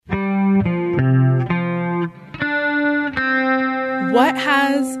What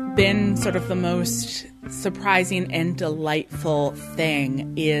has been sort of the most surprising and delightful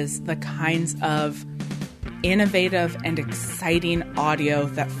thing is the kinds of innovative and exciting audio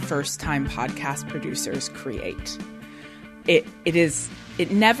that first-time podcast producers create.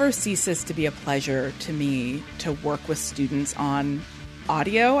 It never ceases to be a pleasure to me to work with students on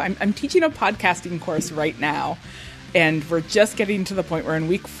audio. I'm teaching a podcasting course right now, and we're just getting to the point, we're in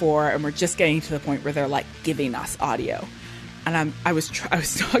week 4, and we're just getting to the point where they're like giving us audio. And I was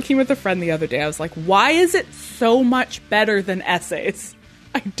talking with a friend the other day. I was like, why is it so much better than essays?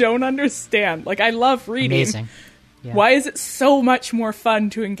 I don't understand. Like, I love reading. Amazing. Yeah. Why is it so much more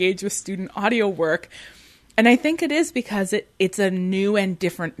fun to engage with student audio work? And I think it is because it's a new and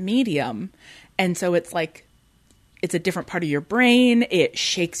different medium. And so it's like, it's a different part of your brain. It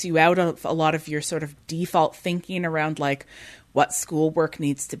shakes you out of a lot of your sort of default thinking around like what schoolwork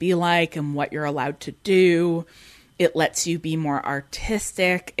needs to be like and what you're allowed to do. It lets you be more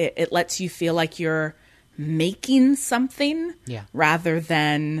artistic. It lets you feel like you're making something rather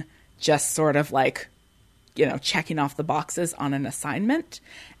than just sort of like, you know, checking off the boxes on an assignment.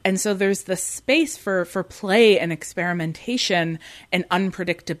 And so there's the space for play and experimentation and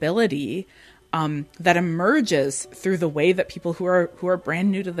unpredictability that emerges through the way that people who are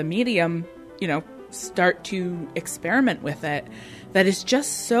brand new to the medium, you know, start to experiment with it. That is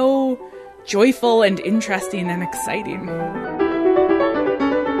just so joyful and interesting and exciting.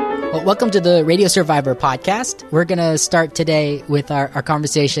 Well, welcome to the Radio Survivor podcast. We're going to start today with our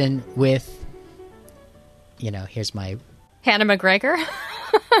conversation with, you know, here's my... Hannah McGregor.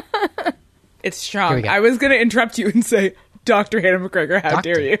 It's strong. I was going to interrupt you and say, Dr. Hannah McGregor, how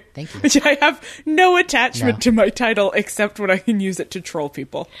dare you? Thank you. Which I have no attachment to my title except when I can use it to troll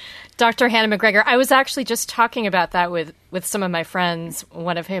people. Dr. Hannah McGregor. I was actually just talking about that with some of my friends,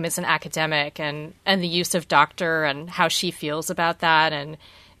 one of whom is an academic, and the use of doctor and how she feels about that, and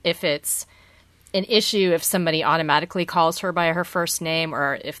if it's an issue if somebody automatically calls her by her first name,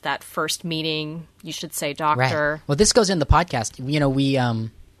 or if that first meeting you should say doctor. Right. Well, this goes in the podcast. You know,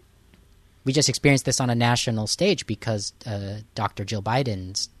 we just experienced this on a national stage because Dr. Jill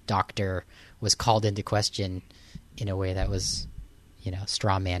Biden's doctor was called into question in a way that was, you know,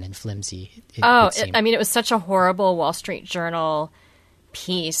 straw man and flimsy. It was such a horrible Wall Street Journal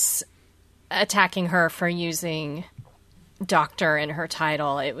piece attacking her for using doctor in her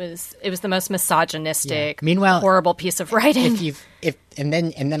title. It was the most misogynistic, Meanwhile, horrible piece of writing. And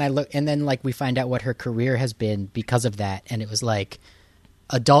then we find out what her career has been because of that, and it was like,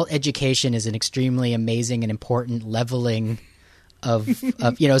 adult education is an extremely amazing and important leveling of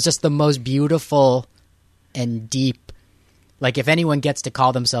you know, it's just the most beautiful and deep. Like, if anyone gets to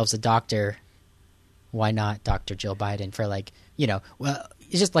call themselves a doctor, why not Dr. Jill Biden? For, like, you know, well,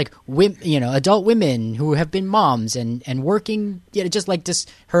 it's just like women, you know, adult women who have been moms and working, you know, just like this.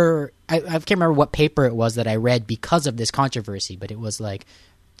 I can't remember what paper it was that I read because of this controversy, but it was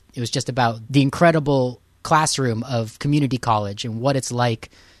just about the incredible classroom of community college and what it's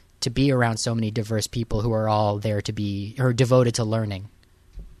like to be around so many diverse people who are all there to be, or devoted to learning.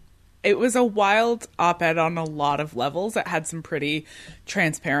 It was a wild op-ed on a lot of levels. It had some pretty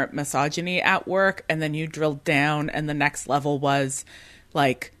transparent misogyny at work, and then you drilled down, and the next level was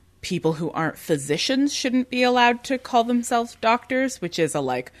like, people who aren't physicians shouldn't be allowed to call themselves doctors, which is a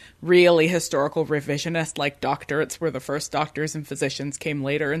like really historical revisionist, like doctorates were the first doctors and physicians came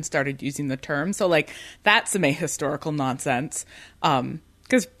later and started using the term. So like, that's some ahistorical nonsense.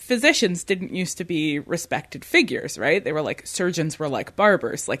 Because physicians didn't used to be respected figures, right? They were like, surgeons were like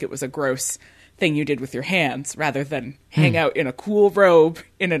barbers. Like, it was a gross thing you did with your hands rather than hang out in a cool robe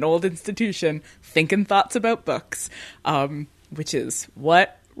in an old institution thinking thoughts about books, which is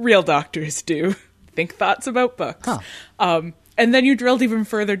what real doctors do. Think thoughts about books. And then you drilled even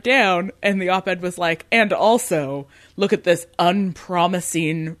further down, and the op-ed was like, and also look at this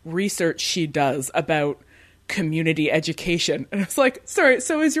unpromising research she does about community education. And it's like, sorry,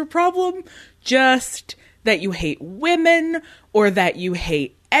 so is your problem just that you hate women, or that you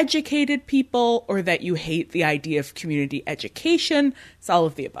hate educated people, or that you hate the idea of community education? It's all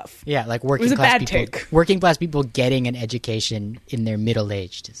of the above. Yeah, like working class people getting an education in their middle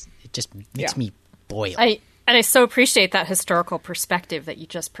age. It just makes me boil. I so appreciate that historical perspective that you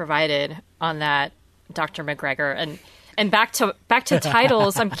just provided on that, Dr. McGregor. And back to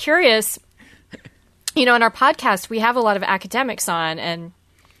titles, I'm curious. You know, in our podcast, we have a lot of academics on, and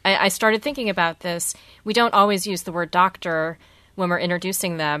I started thinking about this. We don't always use the word doctor when we're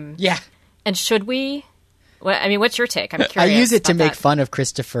introducing them. Yeah. And should we? I mean, what's your take? I'm curious. I use it to make fun of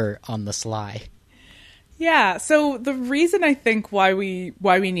Christopher on the sly. Yeah. So the reason I think why we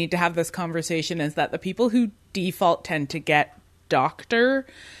need to have this conversation is that the people who default tend to get doctor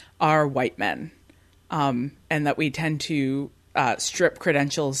are white men, and that we tend to strip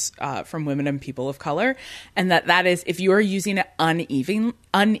credentials from women and people of color, and that is, if you are using it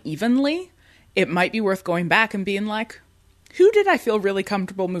unevenly, it might be worth going back and being like, who did I feel really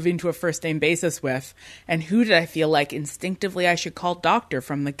comfortable moving to a first name basis with? And who did I feel like instinctively I should call doctor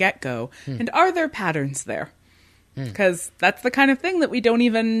from the get-go? And are there patterns there? Because that's the kind of thing that we don't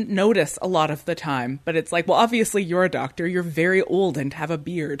even notice a lot of the time. But it's like, well, obviously you're a doctor. You're very old and have a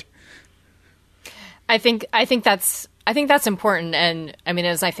beard. I think that's important. And I mean,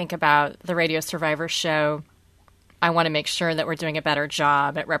 as I think about the Radio Survivor show, I want to make sure that we're doing a better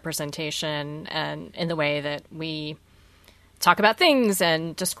job at representation and in the way that we talk about things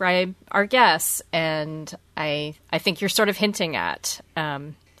and describe our guests. And I think you're sort of hinting at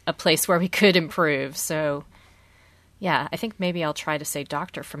a place where we could improve. So, yeah, I think maybe I'll try to say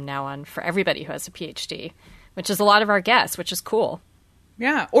doctor from now on for everybody who has a PhD, which is a lot of our guests, which is cool.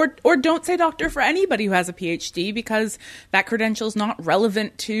 Yeah, or don't say doctor for anybody who has a PhD, because that credential is not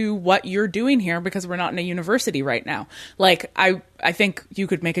relevant to what you're doing here, because we're not in a university right now. Like, I think you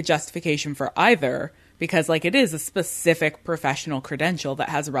could make a justification for either, because like it is a specific professional credential that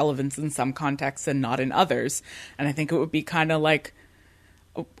has relevance in some contexts and not in others. And I think it would be kind of like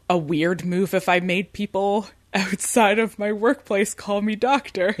a weird move if I made people outside of my workplace call me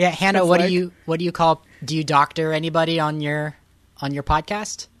doctor. Yeah, Hannah, what do you call? Do you doctor anybody on your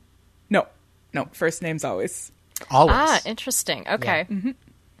podcast? No, first names always. Always. Ah, interesting. Okay. Yeah. Mm-hmm.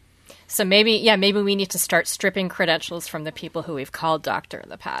 So maybe we need to start stripping credentials from the people who we've called doctor in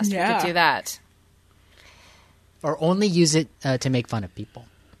the past. Yeah. We could do that. Or only use it to make fun of people.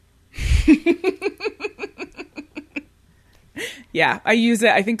 Yeah, I use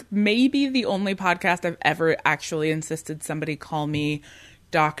it. I think maybe the only podcast I've ever actually insisted somebody call me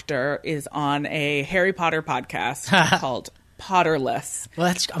doctor is on a Harry Potter podcast called Potterless.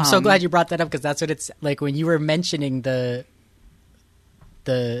 Well, I'm so glad you brought that up, because that's what it's like when you were mentioning the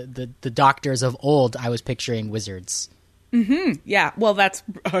doctors of old. I was picturing wizards. Mm-hmm. Yeah, well, that's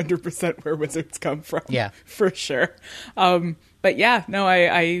 100% where wizards come from. Yeah, for sure. But yeah, no,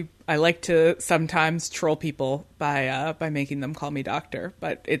 I like to sometimes troll people by making them call me doctor,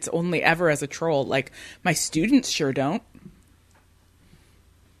 but it's only ever as a troll. Like, my students sure don't.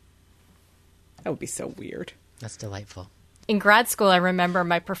 That would be so weird. That's delightful. In grad school, I remember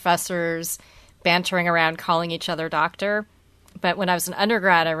my professors bantering around calling each other doctor. But when I was an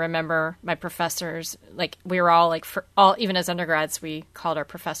undergrad, I remember my professors, like, we were all even as undergrads, we called our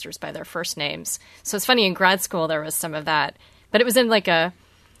professors by their first names. So it's funny, in grad school, there was some of that. But it was in the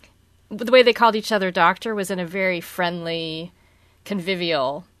way they called each other doctor was in a very friendly,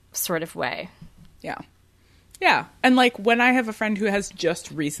 convivial sort of way. Yeah. Yeah. And like, when I have a friend who has just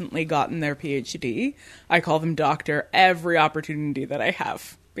recently gotten their PhD, I call them doctor every opportunity that I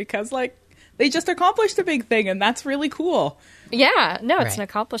have, because like, they just accomplished a big thing, and that's really cool. Yeah, no, it's an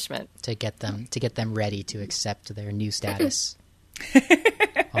accomplishment. To get them ready to accept their new status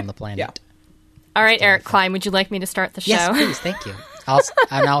on the planet. Yeah. All right, Eric Klein, would you like me to start the show? Yes, please, thank you.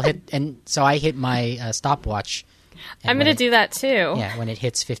 I hit my stopwatch. I'm going to do that too. Yeah, when it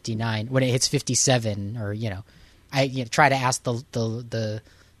hits 59, when it hits 57, or I try to ask the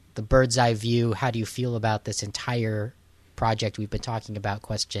bird's eye view. How do you feel about this entire project we've been talking about?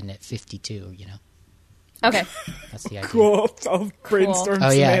 Question at 52. Okay, that's the idea. Cool. I'll brainstorm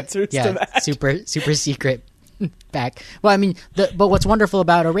some answers to that. Super secret back. Well, I mean, but what's wonderful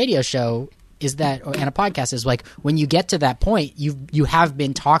about a radio show is that, and a podcast, is like when you get to that point, you have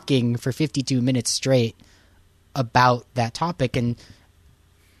been talking for 52 minutes straight about that topic, and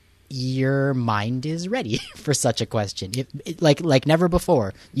your mind is ready for such a question. Like never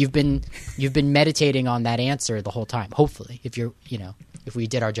before. You've been meditating on that answer the whole time. Hopefully, if we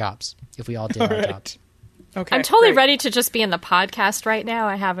did our jobs, if we all did our jobs. Okay, I'm totally great. ready to just be in the podcast right now.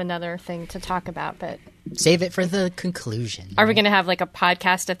 I have another thing to talk about, but save it for the conclusion. Are we going to have like a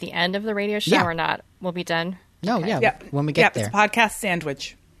podcast at the end of the radio show or not? We'll be done. No, Okay. yeah, when we get there. It's a podcast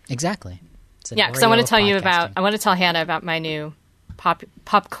sandwich. Exactly. Yeah, because I want to tell you I want to tell Hannah about my new pop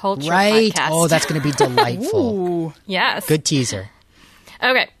culture podcast. Oh, that's going to be delightful. Ooh. Yes. Good teaser. Okay.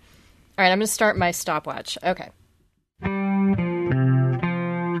 All right, I'm going to start my stopwatch. Okay.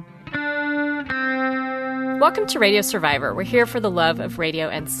 Welcome to Radio Survivor. We're here for the love of radio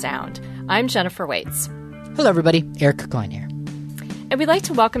and sound. I'm Jennifer Waits. Hello, everybody. Eric Klein here. And we'd like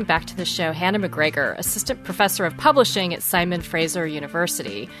to welcome back to the show Hannah McGregor, Assistant Professor of Publishing at Simon Fraser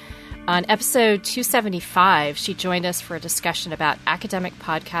University. On episode 275, she joined us for a discussion about academic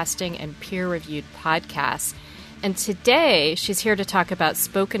podcasting and peer-reviewed podcasts. And today, she's here to talk about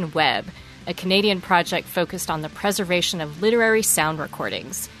spoken web, a Canadian project focused on the preservation of literary sound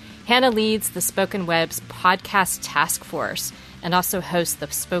recordings. Hannah leads the Spoken Web's podcast task force and also hosts the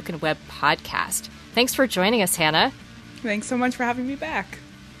Spoken Web podcast. Thanks for joining us, Hannah. Thanks so much for having me back.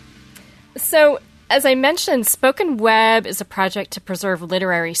 So, as I mentioned, Spoken Web is a project to preserve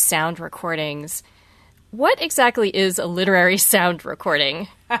literary sound recordings. What exactly is a literary sound recording?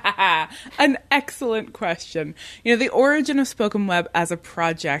 An excellent question. The origin of Spoken Web as a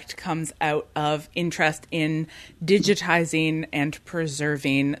project comes out of interest in digitizing and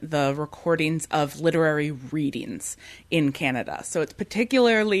preserving the recordings of literary readings in Canada. So it's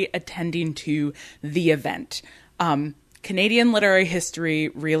particularly attending to the event. Canadian literary history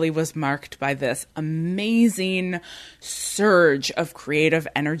really was marked by this amazing surge of creative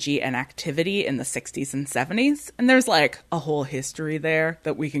energy and activity in the 60s and 70s. And there's like a whole history there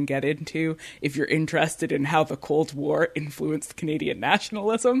that we can get into if you're interested in how the Cold War influenced Canadian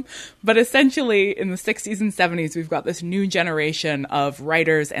nationalism. But essentially, in the 60s and 70s, we've got this new generation of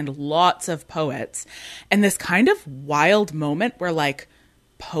writers and lots of poets. And this kind of wild moment where like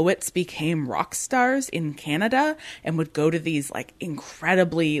poets became rock stars in Canada and would go to these like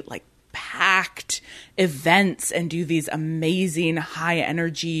incredibly like packed events and do these amazing high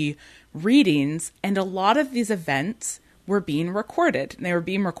energy readings. And a lot of these events were being recorded. And they were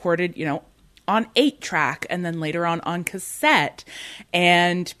being recorded, on 8-track and then later on cassette.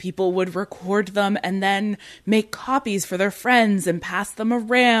 And people would record them and then make copies for their friends and pass them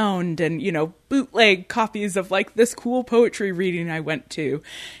around and, bootleg copies of like this cool poetry reading I went to.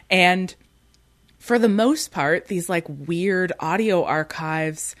 And for the most part, these like weird audio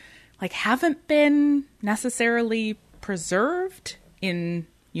archives like haven't been necessarily preserved in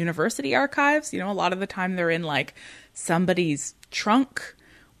university archives. A lot of the time they're in like somebody's trunk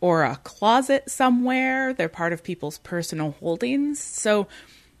or a closet somewhere. They're part of people's personal holdings. So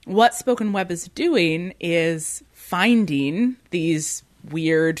what Spoken Web is doing is finding these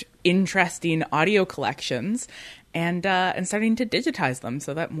weird, interesting audio collections and starting to digitize them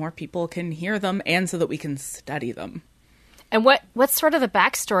so that more people can hear them and so that we can study them. And what's sort of the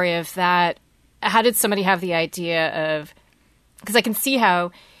backstory of that? How did somebody have the idea of... Because I can see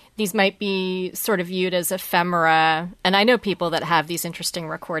how these might be sort of viewed as ephemera. And I know people that have these interesting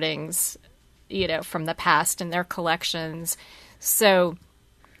recordings, from the past in their collections. So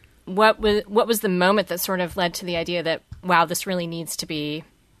what was the moment that sort of led to the idea that, wow, this really needs to be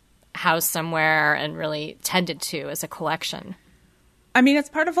housed somewhere and really tended to as a collection? I mean, it's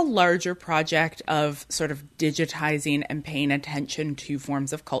part of a larger project of sort of digitizing and paying attention to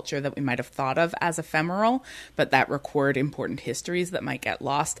forms of culture that we might have thought of as ephemeral, but that record important histories that might get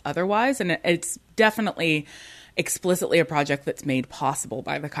lost otherwise. And it's definitely explicitly a project that's made possible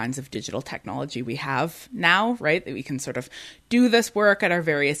by the kinds of digital technology we have now, right? That we can sort of do this work at our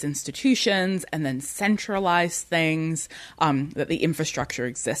various institutions and then centralize things, that the infrastructure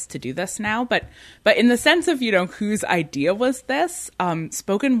exists to do this now. But in the sense of, whose idea was this,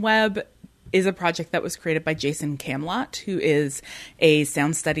 Spoken Web is a project that was created by Jason Camlott, who is a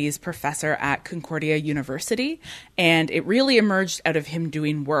sound studies professor at Concordia University. And it really emerged out of him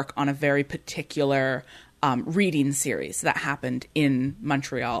doing work on a very particular reading series that happened in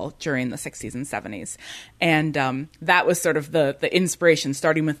Montreal during the 60s and 70s. And that was sort of the inspiration,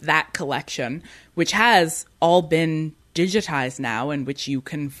 starting with that collection, which has all been digitized now and which you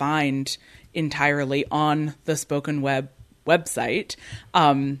can find entirely on the Spoken Web website.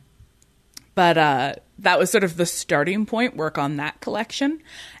 But that was sort of the starting point, work on that collection.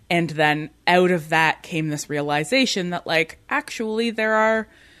 And then out of that came this realization that, like, actually there are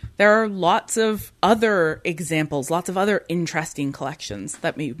lots of other examples, lots of other interesting collections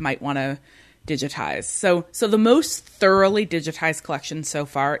that we might want to digitize. So the most thoroughly digitized collection so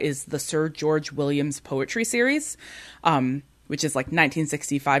far is the Sir George Williams Poetry Series, which is like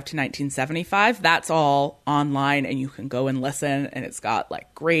 1965 to 1975. That's all online and you can go and listen, and it's got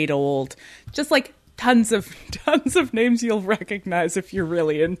like great old, just like tons of names you'll recognize if you're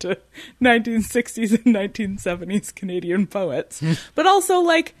really into 1960s and 1970s Canadian poets. But also,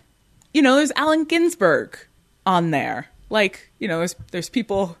 like, there's Allen Ginsberg on there. Like, there's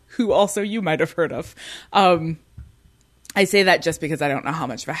people who also you might have heard of. I say that just because I don't know how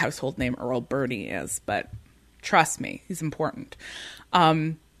much of a household name Earl Birney is, but trust me, he's important.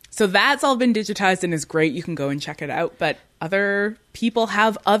 So that's all been digitized and is great. You can go and check it out. But other people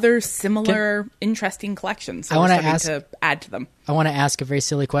have other similar interesting collections. So we're starting to add to them. I want to ask a very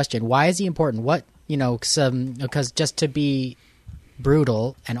silly question. Why is he important? Because just to be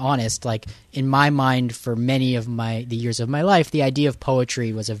brutal and honest, like in my mind, for many of the years of my life, the idea of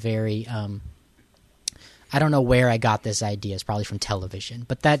poetry was a very I don't know where I got this idea. It's probably from television,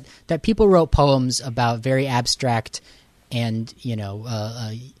 but that people wrote poems about very abstract and,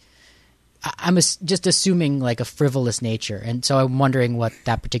 I'm just assuming like a frivolous nature. And so I'm wondering what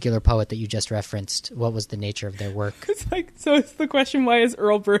that particular poet that you just referenced, what was the nature of their work? So it's the question, why is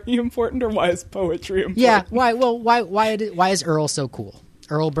Earl Burney important or why is poetry important? Yeah. Why? Well, why is Earl so cool?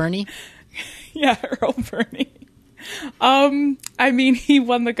 Earl Burney? Yeah, Earl Burney. He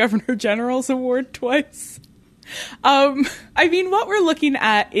won the Governor General's Award twice. What we're looking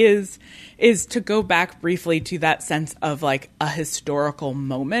at is to go back briefly to that sense of like a historical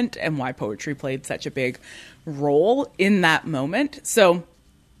moment and why poetry played such a big role in that moment. So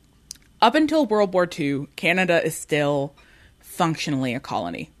up until World War II, Canada is still functionally a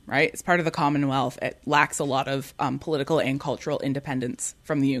colony, right? It's part of the Commonwealth. It lacks a lot of political and cultural independence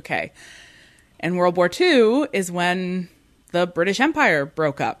from the UK. And World War II is when the British Empire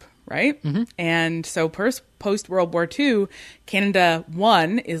broke up, right? Mm-hmm. And so post World War II, Canada,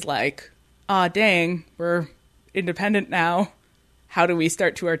 one, is like, dang, we're independent now. How do we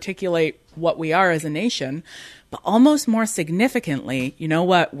start to articulate what we are as a nation? But almost more significantly, you know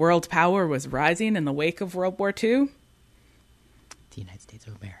what world power was rising in the wake of World War II? The United States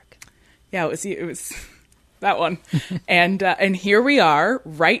of America. Yeah, it was that one. And here we are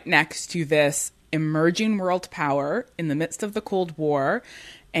right next to this emerging world power in the midst of the Cold War.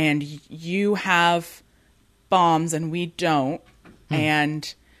 And you have bombs and we don't.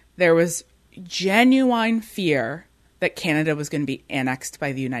 And there was genuine fear that Canada was going to be annexed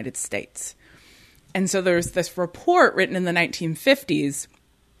by the United States. And so there's this report written in the 1950s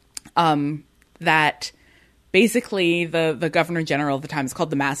that basically the Governor General of the time, it's called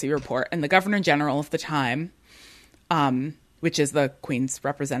the Massey Report, and the Governor General of the time, which is the Queen's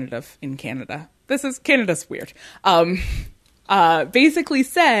representative in Canada. Canada's weird. Basically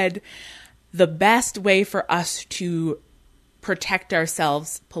said the best way for us to protect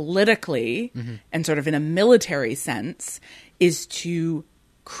ourselves politically and sort of in a military sense is to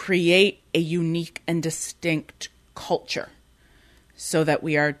create a unique and distinct culture so that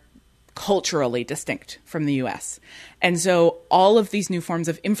we are culturally distinct from the US. And so all of these new forms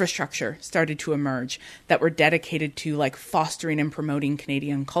of infrastructure started to emerge that were dedicated to like fostering and promoting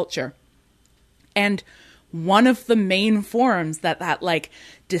Canadian culture. And one of the main forms that like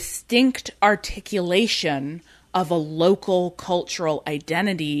distinct articulation of a local cultural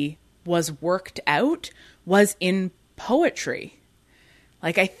identity was worked out was in poetry.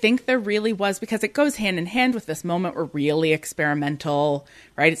 Like, I think there really was, because it goes hand in hand with this moment we're really experimental,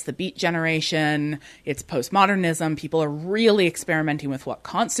 right? It's the Beat Generation, it's postmodernism. People are really experimenting with what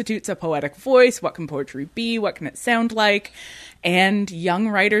constitutes a poetic voice, what can poetry be, what can it sound like? And young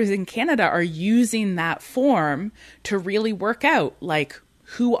writers in Canada are using that form to really work out, like,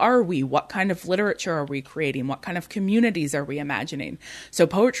 who are we? What kind of literature are we creating? What kind of communities are we imagining? So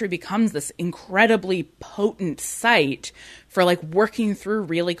poetry becomes this incredibly potent site for like working through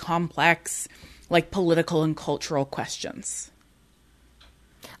really complex, like political and cultural questions.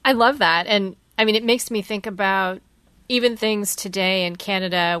 I love that. And I mean, it makes me think about even things today in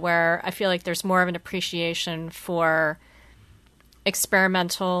Canada where I feel like there's more of an appreciation for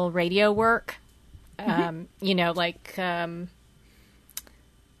experimental radio work,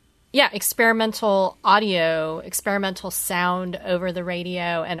 experimental audio, experimental sound over the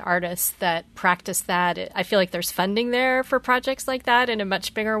radio, and artists that practice that. I feel like there's funding there for projects like that in a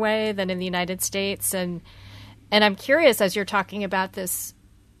much bigger way than in the United States. And I'm curious, as you're talking about this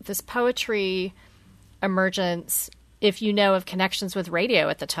poetry emergence, if you know of connections with radio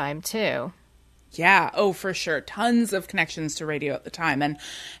at the time too. Yeah. Oh, for sure. Tons of connections to radio at the time.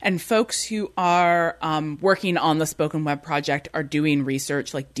 And folks who are working on the Spoken Web project are doing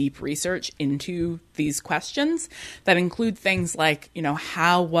research, like deep research into these questions that include things like,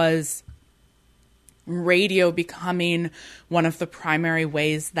 how was radio becoming one of the primary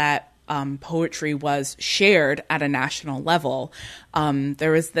ways that poetry was shared at a national level.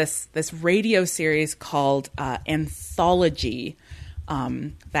 There was this radio series called Anthology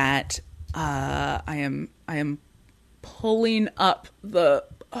that... I am pulling up the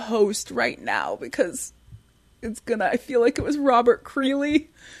host right now because I feel like it was Robert Creeley,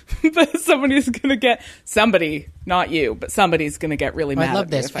 but somebody's not you, but somebody's going to get really mad. I love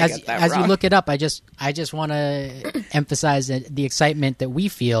this. As you look it up, I just want to emphasize the excitement that we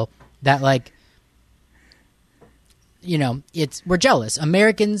feel that, like, we're jealous.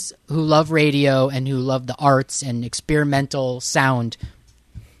 Americans who love radio and who love the arts and experimental sound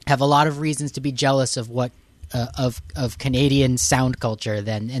have a lot of reasons to be jealous of what of Canadian sound culture.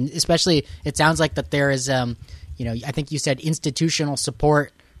 Then, and especially, it sounds like that there is, I think you said institutional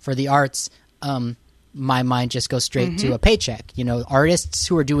support for the arts. my mind just goes straight to a paycheck. You know, artists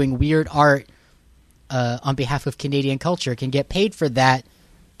who are doing weird art on behalf of Canadian culture can get paid for that.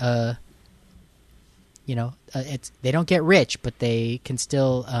 You know, they don't get rich, but they can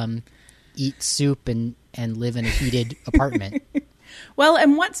still eat soup and live in a heated apartment. Well,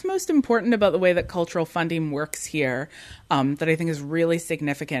 and what's most important about the way that cultural funding works here, that I think is really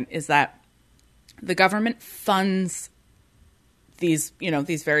significant, is that the government funds these, you know,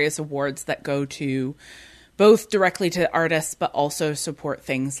 these various awards that go to both directly to artists, but also support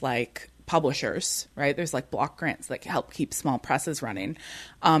things like publishers, right? There's like block grants that help keep small presses running.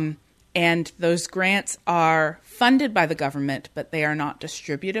 And those grants are funded by the government, but they are not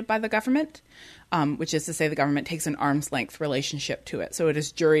distributed by the government, which is to say the government takes an arm's length relationship to it. So it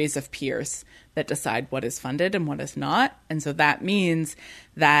is juries of peers that decide what is funded and what is not. And so that means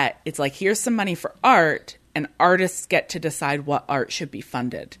that it's like, here's some money for art, and artists get to decide what art should be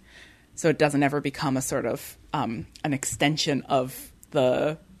funded. So it doesn't ever become a sort of an extension of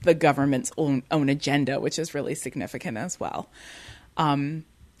the government's own agenda, which is really significant as well.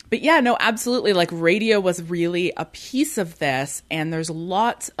 But yeah, no, absolutely. Like, radio was really a piece of this, and there's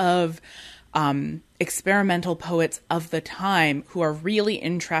lots of experimental poets of the time who are really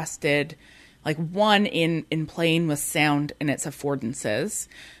interested, like, one, in playing with sound and its affordances,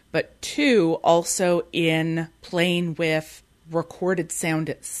 but two, also in playing with recorded sound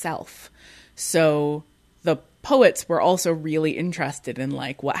itself. So the poets were also really interested in,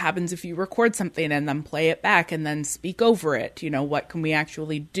 like, what happens if you record something and then play it back and then speak over it? You know, what can we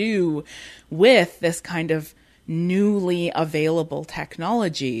actually do with this kind of newly available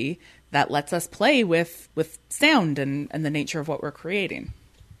technology that lets us play with sound and the nature of what we're creating?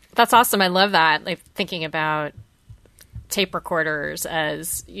 That's awesome. I love that. Like, thinking about tape recorders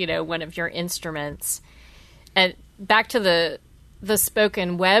as, you know, one of your instruments. And back to the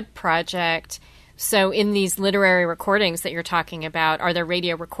Spoken Web project. So in these literary recordings that you're talking about, are there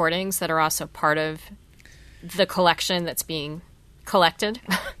radio recordings that are also part of the collection that's being collected?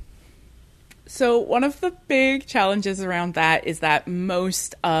 So one of the big challenges around that is that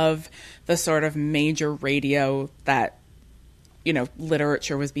most of the sort of major radio that, you know,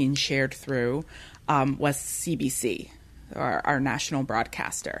 literature was being shared through was CBC, our national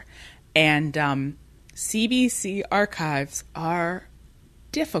broadcaster. And CBC archives are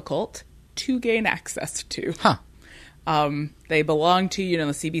difficult to gain access to. They belong to, you know,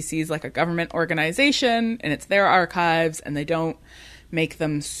 the CBC is like a government organization, and it's their archives, and they don't make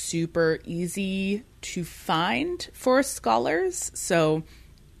them super easy to find for scholars. So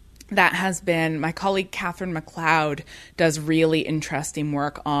that has been, my colleague Catherine McLeod does really interesting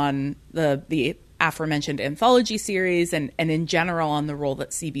work on the aforementioned anthology series and in general on the role that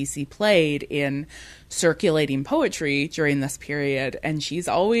CBC played in circulating poetry during this period. And she's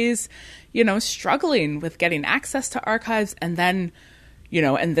always, you know, struggling with getting access to archives. And then, you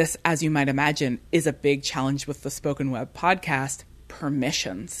know, and this, as you might imagine, is a big challenge with the Spoken Web podcast,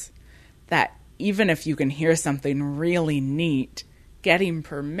 permissions. That even if you can hear something really neat, getting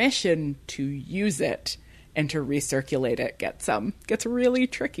permission to use it and to recirculate it gets really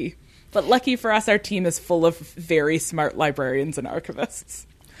tricky. But lucky for us, our team is full of very smart librarians and archivists.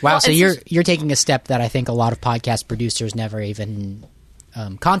 Wow, so you're taking a step that I think a lot of podcast producers never even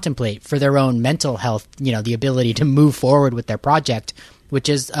contemplate for their own mental health, you know, the ability to move forward with their project, which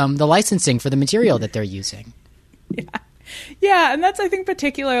is the licensing for the material that they're using. Yeah, and that's, I think,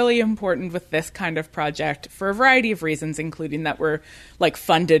 particularly important with this kind of project for a variety of reasons, including that we're, like,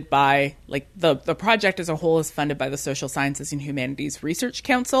 funded by, like, the project as a whole is funded by the Social Sciences and Humanities Research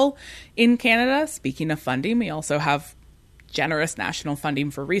Council in Canada. Speaking of funding, we also have generous national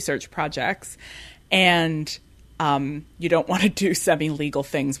funding for research projects. And you don't want to do semi-legal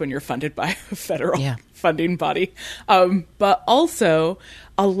things when you're funded by a federal funding body. But also,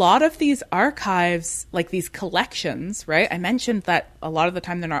 a lot of these archives, like these collections, right? I mentioned that a lot of the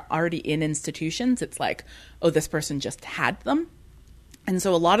time they're not already in institutions. It's like, oh, this person just had them. And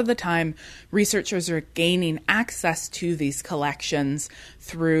so a lot of the time, researchers are gaining access to these collections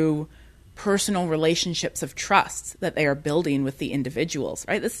through personal relationships of trust that they are building with the individuals,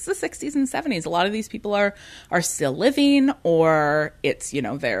 right? This is the 60s and 70s. A lot of these people are still living, or it's, you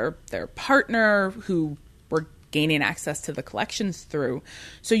know, their partner who we're gaining access to the collections through.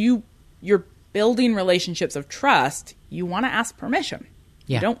 So you're building relationships of trust. You want to ask permission.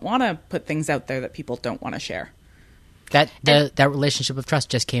 Yeah. You don't want to put things out there that people don't want to share. That relationship of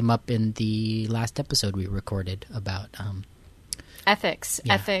trust just came up in the last episode we recorded about ethics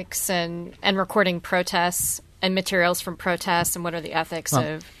and recording protests and materials from protests, and what are the ethics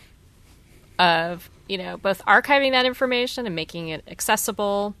of, you know, both archiving that information and making it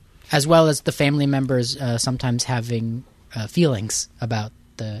accessible. As well as the family members sometimes having feelings about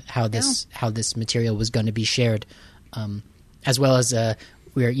how this material was going to be shared, as well as the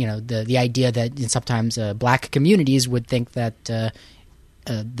idea that sometimes Black communities would think that the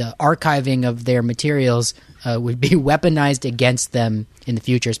archiving of their materials would be weaponized against them in the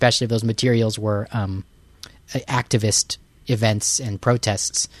future, especially if those materials were activist events and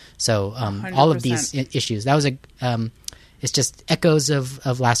protests. So all of these issues. That was it's just echoes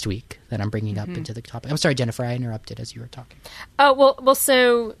of last week that I'm bringing up into the topic. I'm sorry, Jennifer, I interrupted as you were talking. Oh, well,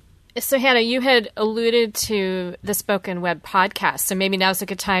 so Hannah, you had alluded to the Spoken Web podcast, so maybe now's a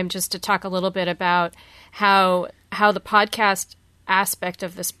good time just to talk a little bit about how the podcast aspect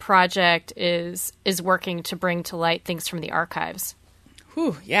of this project is working to bring to light things from the archives.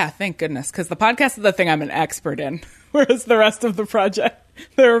 Whew, yeah, thank goodness, because the podcast is the thing I'm an expert in, whereas the rest of the project,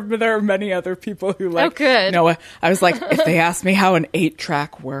 there are many other people who like. Oh, good. I was like, if they ask me how an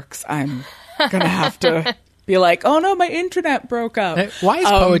 8-track works, I'm gonna have to be like, oh no, my internet broke up. Why is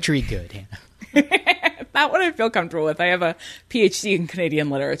poetry good, Hannah? Not what I feel comfortable with. I have a PhD in Canadian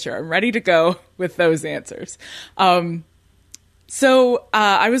literature. I'm ready to go with those answers. So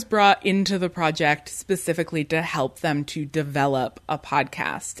I was brought into the project specifically to help them to develop a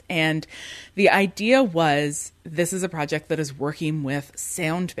podcast. And the idea was this is a project that is working with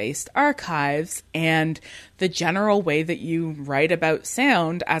sound-based archives. And the general way that you write about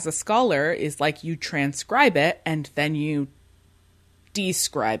sound as a scholar is like you transcribe it and then you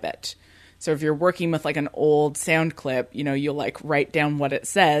describe it. So if you're working with like an old sound clip, you'll like write down what it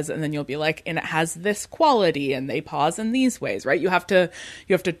says and then you'll be like, and it has this quality and they pause in these ways, right? You have to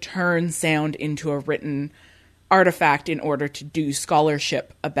turn sound into a written artifact in order to do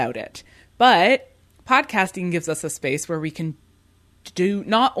scholarship about it. But podcasting gives us a space where we can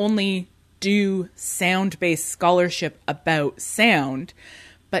not only do sound-based scholarship about sound,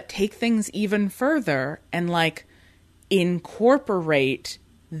 but take things even further and like incorporate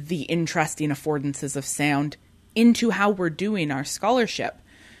the interesting affordances of sound into how we're doing our scholarship,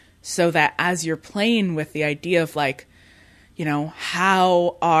 so that as you're playing with the idea of like,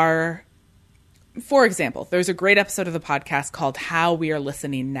 for example, there's a great episode of the podcast called How We Are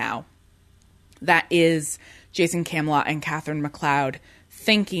Listening Now. That is Jason Camelot and Catherine McLeod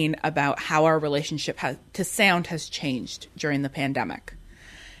thinking about how our relationship to sound has changed during the pandemic.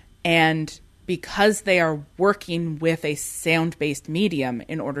 And because they are working with a sound-based medium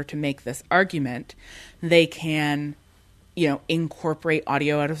in order to make this argument, they can, incorporate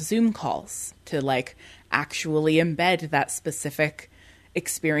audio out of Zoom calls to like actually embed that specific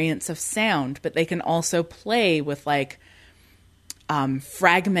experience of sound. But they can also play with like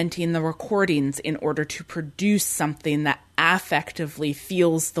fragmenting the recordings in order to produce something that affectively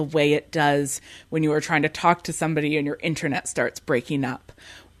feels the way it does when you are trying to talk to somebody and your internet starts breaking up,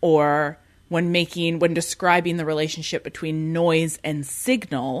 or when describing the relationship between noise and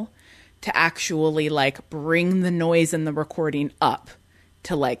signal, to actually like bring the noise in the recording up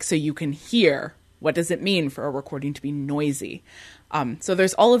to like, so you can hear what does it mean for a recording to be noisy. So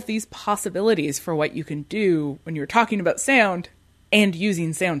there's all of these possibilities for what you can do when you're talking about sound and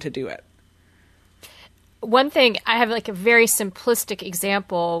using sound to do it. One thing, I have like a very simplistic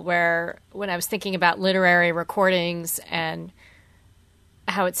example where when I was thinking about literary recordings and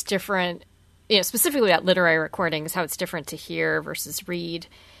how it's different, specifically about literary recordings, how it's different to hear versus read.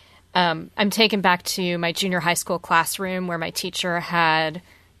 I'm taken back to my junior high school classroom where my teacher had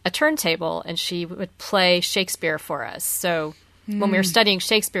a turntable and she would play Shakespeare for us. So when we were studying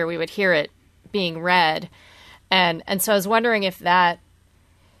Shakespeare, we would hear it being read. And so I was wondering if that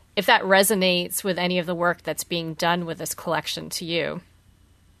resonates with any of the work that's being done with this collection to you.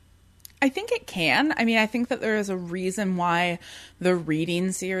 I think it can. I mean, I think that there is a reason why the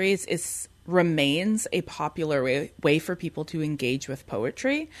reading series remains a popular way for people to engage with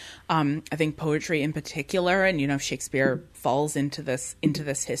poetry. I think poetry in particular, and Shakespeare falls into this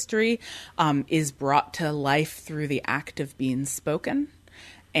history, is brought to life through the act of being spoken.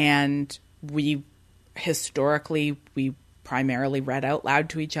 And we primarily read out loud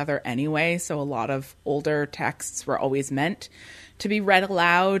to each other anyway, so a lot of older texts were always meant to be read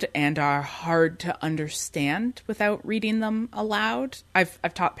aloud and are hard to understand without reading them aloud. I've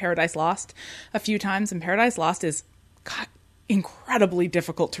taught Paradise Lost a few times, and Paradise Lost is incredibly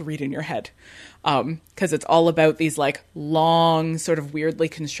difficult to read in your head because it's all about these like long, sort of weirdly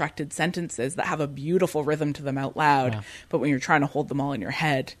constructed sentences that have a beautiful rhythm to them out loud, yeah. But when you're trying to hold them all in your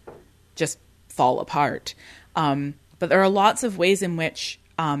head, just fall apart. But there are lots of ways in which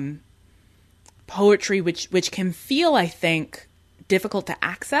poetry, which can feel, I think, difficult to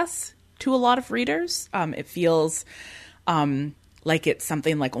access to a lot of readers. It feels like it's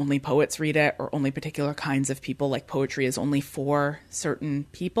something like only poets read it or only particular kinds of people, like poetry is only for certain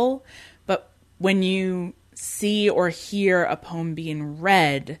people. But when you see or hear a poem being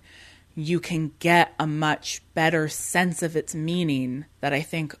read, you can get a much better sense of its meaning that I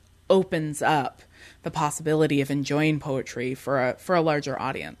think opens up the possibility of enjoying poetry for a larger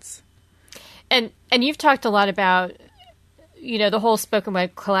audience. And you've talked a lot about, the whole spoken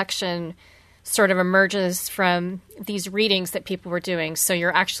word collection sort of emerges from these readings that people were doing. So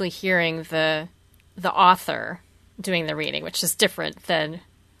you're actually hearing the author doing the reading, which is different than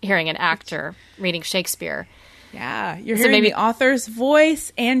hearing an actor reading Shakespeare. Yeah, you're hearing the author's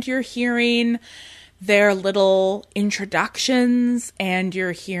voice, and you're hearing their little introductions, and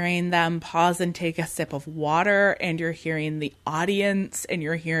you're hearing them pause and take a sip of water, and you're hearing the audience, and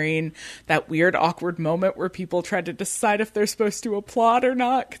you're hearing that weird, awkward moment where people try to decide if they're supposed to applaud or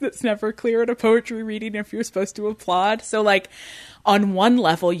not, because it's never clear at a poetry reading if you're supposed to applaud. So, like, on one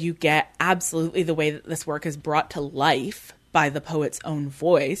level, you get absolutely the way that this work is brought to life by the poet's own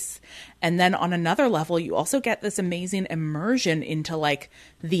voice. And then on another level, you also get this amazing immersion into like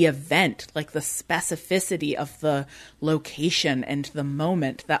the event, like the specificity of the location and the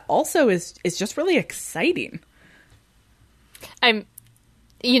moment that also is just really exciting.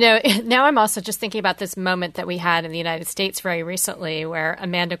 Now I'm also just thinking about this moment that we had in the United States very recently where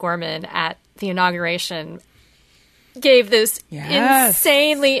Amanda Gorman at the inauguration gave this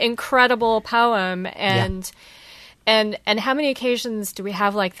insanely incredible poem And how many occasions do we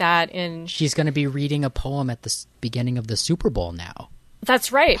have like that in... She's going to be reading a poem at the beginning of the Super Bowl now.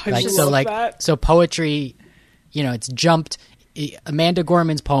 That's right. So poetry, it's jumped. Amanda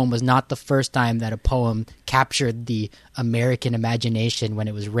Gorman's poem was not the first time that a poem captured the American imagination when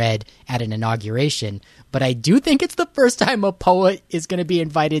it was read at an inauguration. But I do think it's the first time a poet is going to be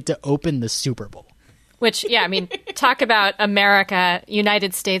invited to open the Super Bowl. Which, talk about America,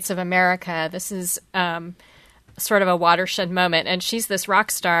 United States of America. This is... sort of a watershed moment, and she's this rock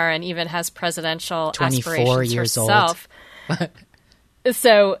star and even has presidential 24 aspirations years herself. Old.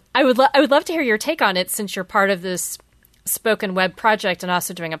 So I would love to hear your take on it, since you're part of this spoken web project and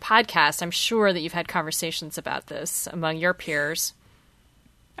also doing a podcast. I'm sure that you've had conversations about this among your peers.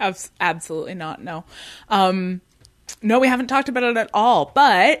 Absolutely not. No, no, we haven't talked about it at all.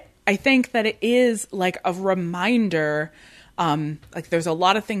 But I think that it is like a reminder. Like there's a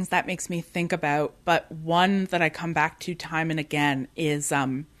lot of things that makes me think about, but one that I come back to time and again is,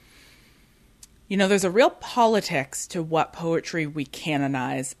 there's a real politics to what poetry we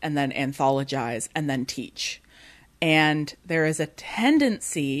canonize and then anthologize and then teach. And there is a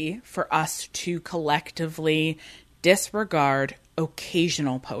tendency for us to collectively disregard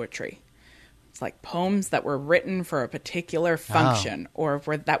occasional poetry. Like poems that were written for a particular function or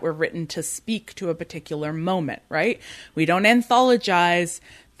that were written to speak to a particular moment, right? We don't anthologize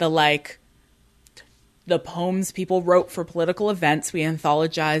the poems people wrote for political events. We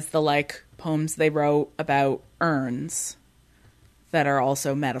anthologize the poems they wrote about urns that are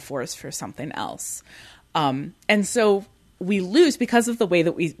also metaphors for something else. And so we lose, because of the way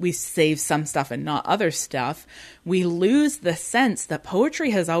that we save some stuff and not other stuff, we lose the sense that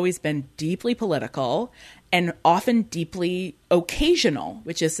poetry has always been deeply political and often deeply occasional,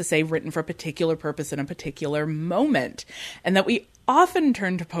 which is to say written for a particular purpose in a particular moment. And that we often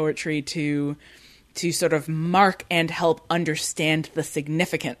turn to poetry to sort of mark and help understand the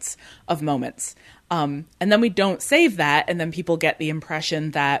significance of moments. And then we don't save that, and then people get the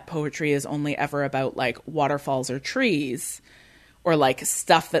impression that poetry is only ever about like waterfalls or trees, or like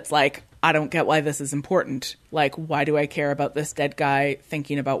stuff that's like, I don't get why this is important. Like, why do I care about this dead guy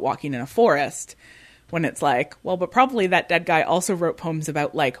thinking about walking in a forest? When it's like, well, but probably that dead guy also wrote poems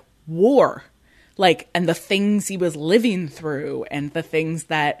about like war, like, and the things he was living through and the things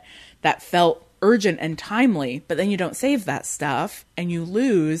that felt urgent and timely. But then you don't save that stuff, and you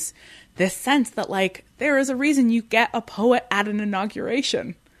lose this sense that like there is a reason you get a poet at an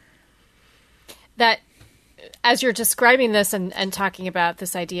inauguration. That as you're describing this and talking about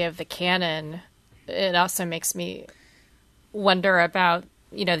this idea of the canon, it also makes me wonder about,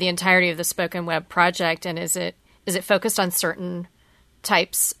 the entirety of the spoken web project. And is it focused on certain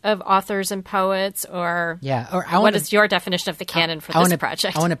types of authors and poets, or what is your definition of the canon for this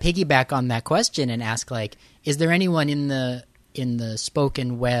project? I want to piggyback on that question and ask, like, is there anyone in the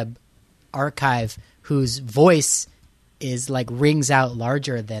spoken web archive whose voice is like rings out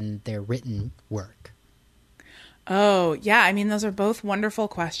larger than their written work? Oh, yeah. I mean, those are both wonderful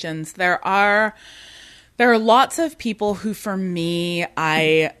questions. There are lots of people who, for me,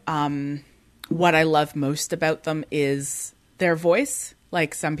 what I love most about them is their voice.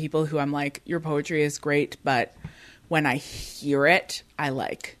 Like some people who I'm like, your poetry is great, but when I hear it, I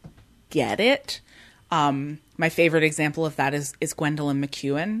like get it. My favorite example of that is Gwendolyn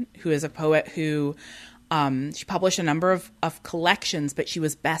McEwen, who is a poet who she published a number of collections, but she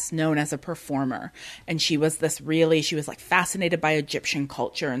was best known as a performer. And she was like fascinated by Egyptian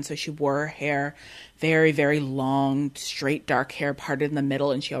culture. And so she wore her hair very, very long, straight, dark hair parted in the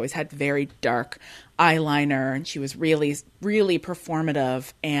middle. And she always had very dark eyeliner. And she was really, really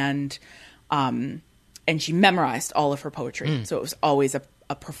performative. And she memorized all of her poetry. So it was always a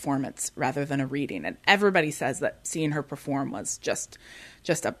performance rather than a reading. And everybody says that seeing her perform was just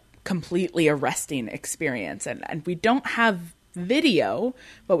a completely arresting experience. And we don't have video,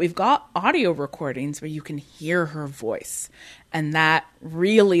 but we've got audio recordings where you can hear her voice, and that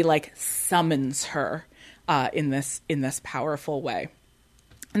really like summons her in this powerful way.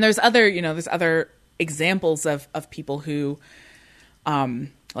 And there's other examples of people who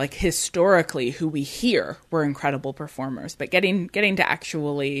like historically who we hear were incredible performers, but getting to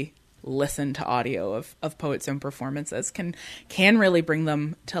actually listen to audio of poets and performances can really bring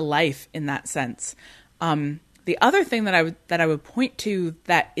them to life in that sense. The other thing that I would point to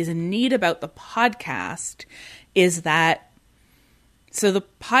that is neat about the podcast is that so the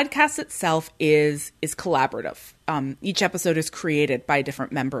podcast itself is collaborative. Each episode is created by a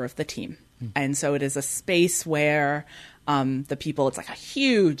different member of the team. And so it is a space where the people, it's like a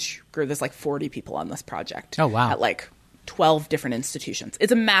huge group. There's like 40 people on this project. Oh, wow. At like 12 different institutions.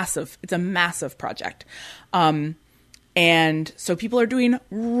 It's a massive project. And so people are doing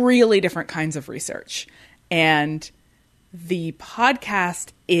really different kinds of research. And the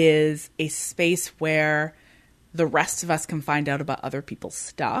podcast is a space where the rest of us can find out about other people's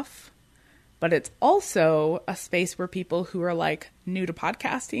stuff. But it's also a space where people who are like new to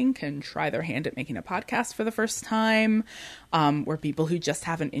podcasting can try their hand at making a podcast for the first time. Where people who just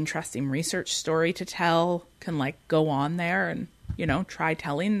have an interesting research story to tell can like go on there and, try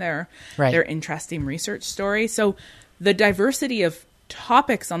telling their interesting research story. So the diversity of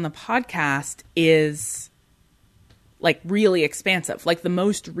topics on the podcast is like really expansive. Like the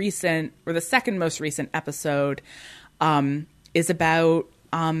most recent or the second most recent episode is about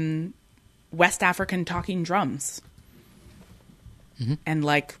West African talking drums and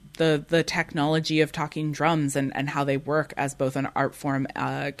like the technology of talking drums and how they work as both an art form,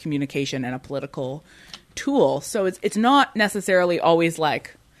 communication, and a political tool. So it's not necessarily always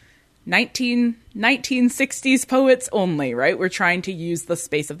like 1960s poets only, right? We're trying to use the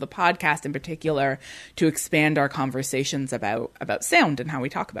space of the podcast in particular to expand our conversations about sound and how we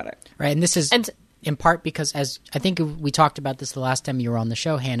talk about it. Right. And this is in part because, as I think we talked about this the last time you were on the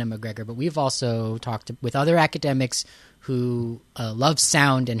show, Hannah McGregor, but we've also talked with other academics who love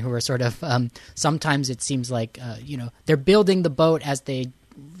sound and who are sort of sometimes it seems like they're building the boat as they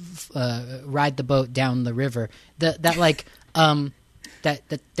ride the boat down the river. That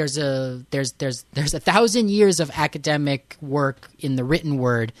there's 1,000 years of academic work in the written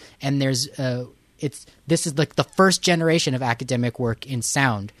word, and this is like the first generation of academic work in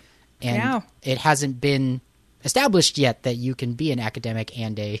sound. And it hasn't been established yet that you can be an academic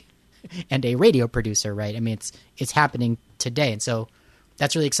and a radio producer, right? I mean, it's happening today, and so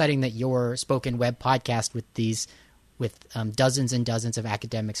that's really exciting that your spoken web podcast with dozens and dozens of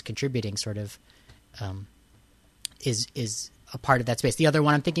academics contributing sort of is a part of that space. The other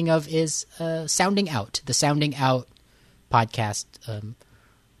one I'm thinking of is Sounding Out, the Sounding Out podcast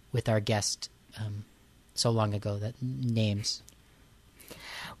with our guest so long ago that names.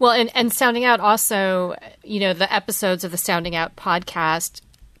 Well, and Sounding Out also, the episodes of the Sounding Out podcast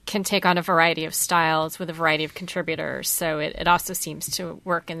can take on a variety of styles with a variety of contributors. So it also seems to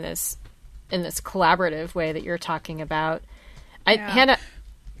work in this collaborative way that you're talking about. Hannah,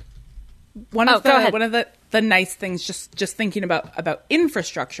 one of the nice things, just thinking about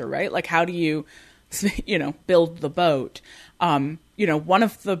infrastructure, right? Like how do you, build the boat? One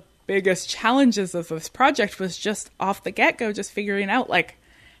of the biggest challenges of this project was just off the get-go, just figuring out like,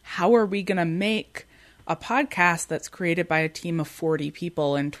 how are we going to make a podcast that's created by a team of 40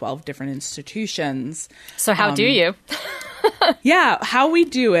 people in 12 different institutions? So how do you? Yeah, how we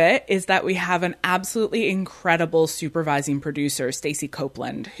do it is that we have an absolutely incredible supervising producer, Stacey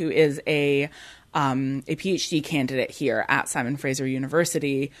Copeland, who is a PhD candidate here at Simon Fraser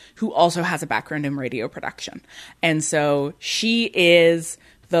University, who also has a background in radio production. And so she is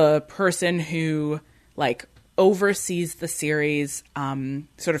the person who like oversees the series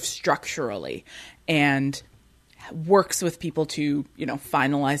sort of structurally and works with people to,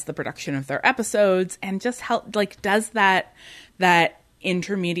 finalize the production of their episodes and just help, like, does that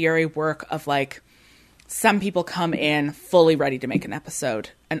intermediary work of like, some people come in fully ready to make an episode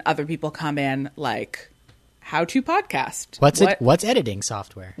and other people come in like how to podcast. What's editing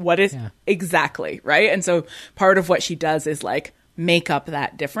software? What is exactly, right? And so part of what she does is like make up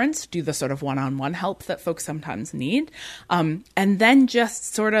that difference, do the sort of one-on-one help that folks sometimes need. And then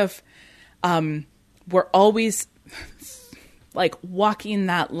just sort of, we're always like walking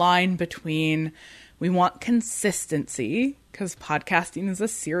that line between, we want consistency because podcasting is a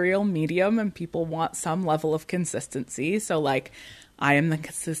serial medium and people want some level of consistency. So like, I am the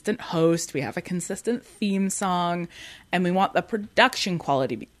consistent host. We have a consistent theme song, and we want the production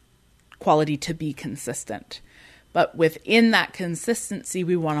quality to be consistent. But within that consistency,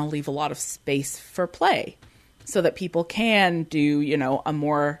 we want to leave a lot of space for play so that people can do, you know, a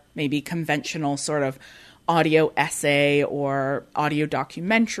more maybe conventional sort of audio essay or audio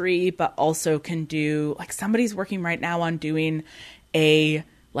documentary, but also can do, like, somebody's working right now on doing a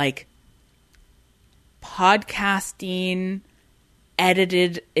like podcasting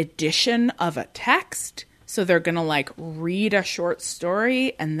edited edition of a text. So they're going to like read a short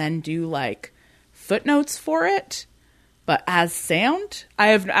story and then do like footnotes for it, but as sound. I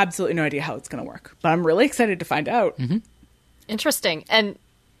have absolutely no idea how it's going to work, but I'm really excited to find out. Mm-hmm. Interesting. And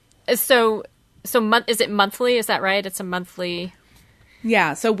so is it monthly? Is that right? It's a monthly.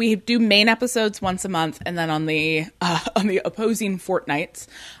 Yeah. So we do main episodes once a month. And then on the opposing fortnights,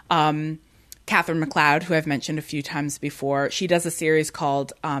 Catherine McLeod, who I've mentioned a few times before, she does a series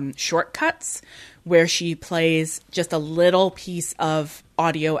called Shortcuts, where she plays just a little piece of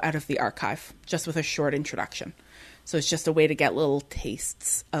audio out of the archive, just with a short introduction. So it's just a way to get little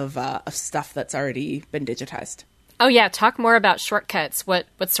tastes of stuff that's already been digitized. Oh, yeah. Talk more about Shortcuts. What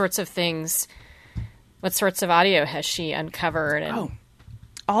sorts of things, what sorts of audio has she uncovered? And...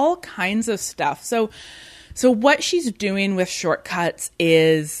 all kinds of stuff. So what she's doing with Shortcuts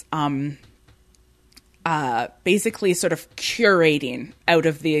is... basically sort of curating out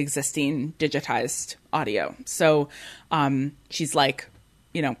of the existing digitized audio. So she's like,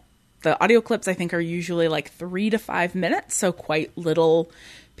 you know, the audio clips I think are usually like 3 to 5 minutes. So quite little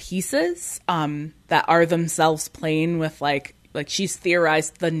pieces that are themselves playing with like she's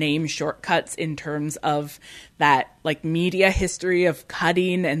theorized the name Shortcuts in terms of that like media history of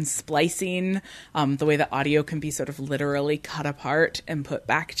cutting and splicing, the way that audio can be sort of literally cut apart and put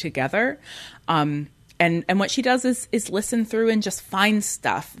back together. And what she does is listen through and just find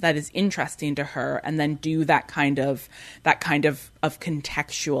stuff that is interesting to her, and then do that kind of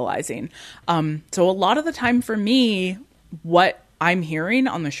contextualizing. So a lot of the time for me, what I'm hearing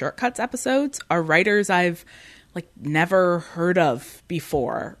on the Shortcuts episodes are writers I've like never heard of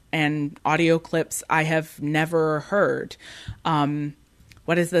before, and audio clips I have never heard.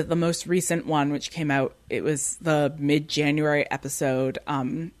 What is the most recent one, which came out? It was the mid-January episode.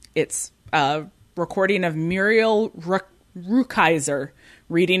 It's recording of Muriel Rukeyser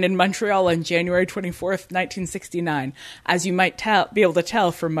reading in Montreal on January 24th, 1969. As you might be able to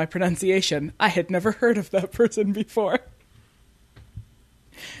tell from my pronunciation, I had never heard of that person before.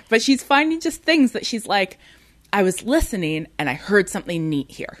 But she's finding just things that she's like, I was listening and I heard something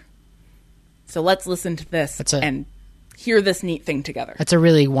neat here. So let's listen to this and hear this neat thing together. That's a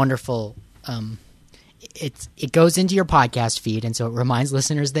really wonderful... It goes into your podcast feed, and so it reminds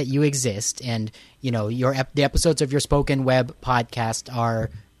listeners that you exist. And you know, the episodes of your Spoken Web podcast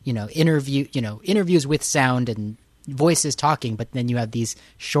are interviews with sound and voices talking. But then you have these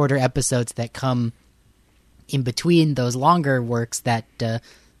shorter episodes that come in between those longer works that are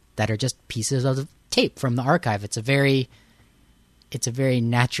just pieces of tape from the archive. It's a very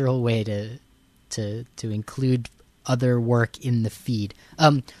natural way to include other work in the feed.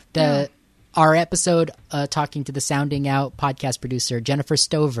 Our episode talking to the Sounding Out podcast producer, Jennifer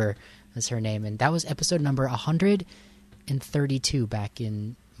Stover is her name, and that was episode number 132 back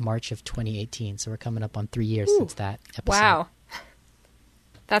in March of 2018. So we're coming up on 3 years since that episode. Wow.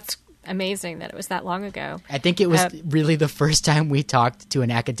 That's amazing that it was that long ago. I think it was really the first time we talked to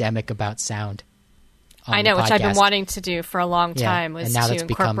an academic about sound. I know, which I've been wanting to do for a long time, was to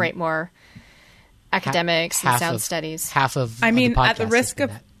incorporate more academics and sound studies. Half of at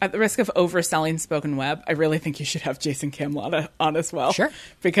the risk of overselling Spoken Web, I really think you should have Jason Kamlada on as well. Sure.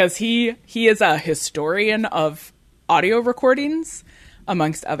 Because he is a historian of audio recordings,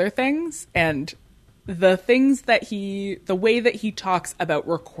 amongst other things, and the way that he talks about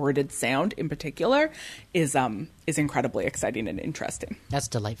recorded sound in particular is incredibly exciting and interesting. That's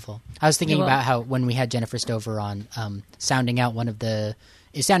delightful. I was thinking about how when we had Jennifer Stover on, Sounding Out,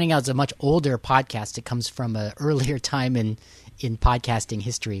 Sounding Out is a much older podcast. It comes from an earlier time in podcasting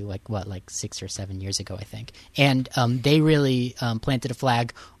history, like 6 or 7 years ago, I think. And they really planted a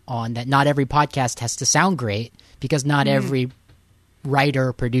flag on that not every podcast has to sound great, because not every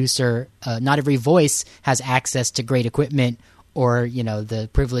writer, producer, not every voice has access to great equipment or, you know, the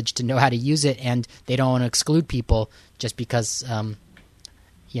privilege to know how to use it, and they don't want to exclude people just because,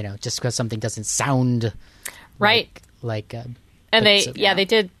 you know, just because something doesn't sound right. And they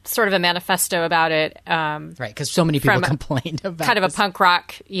did sort of a manifesto about it. Right, because so many people complained about kind of this. a punk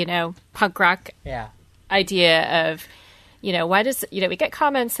rock idea of, you know, why does, you know, we get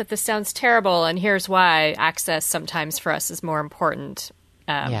comments that this sounds terrible, and here's why. Access sometimes for us is more important.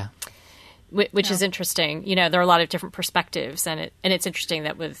 Which is interesting. You know, there are a lot of different perspectives, and it's interesting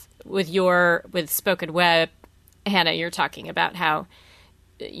that with spoken web, Hannah, you're talking about how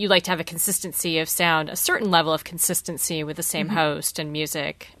you like to have a consistency of sound, a certain level of consistency with the same host and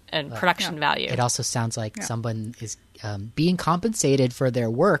music and production value. It also sounds like someone is being compensated for their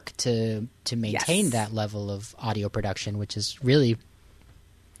work to maintain that level of audio production, which is really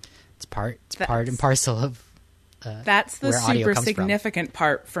it's part and parcel of that's the super significant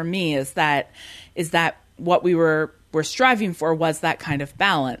part for me is that what we're striving for was that kind of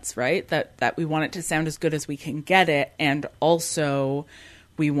balance, right? That we want it to sound as good as we can get it, and also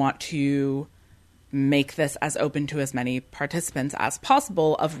we want to make this as open to as many participants as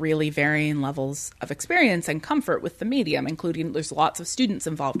possible of really varying levels of experience and comfort with the medium, including there's lots of students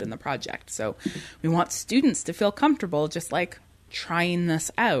involved in the project. So we want students to feel comfortable just like trying this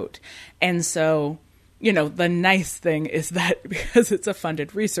out. And so, you know, the nice thing is that because it's a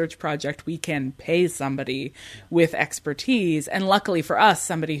funded research project, we can pay somebody with expertise. And luckily for us,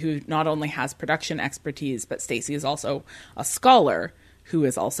 somebody who not only has production expertise, but Stacey is also a scholar who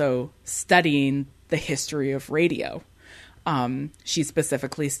is also studying the history of radio. She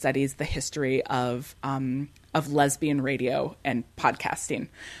specifically studies the history of lesbian radio and podcasting.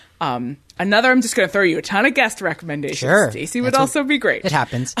 Another, I'm just going to throw you a ton of guest recommendations. Sure. Stacey would also be great. It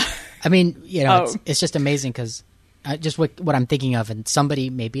happens. I mean, you know, it's just amazing because just what I'm thinking of, and somebody,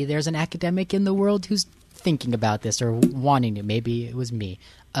 maybe there's an academic in the world who's thinking about this or wanting to. Maybe it was me.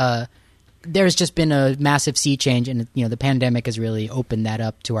 There's just been a massive sea change, and you know the pandemic has really opened that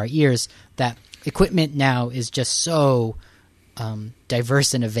up to our ears. That equipment now is just so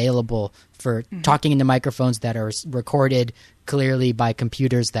diverse and available for talking into microphones that are recorded clearly by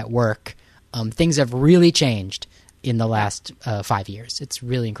computers that work. Things have really changed in the last 5 years. It's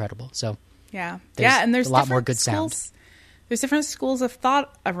really incredible. So and there's a lot more good sound. There's different schools of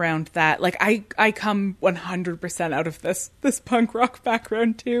thought around that. Like I come 100% out of this punk rock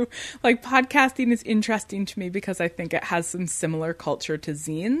background too. Like podcasting is interesting to me because I think it has some similar culture to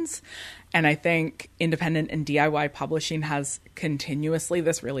zines. And I think independent and DIY publishing has continuously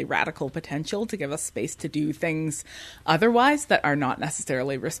this really radical potential to give us space to do things otherwise that are not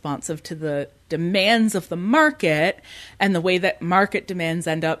necessarily responsive to the demands of the market, and the way that market demands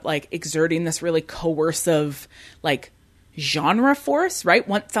end up like exerting this really coercive, like, genre force, right?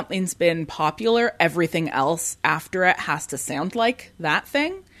 Once something's been popular, everything else after it has to sound like that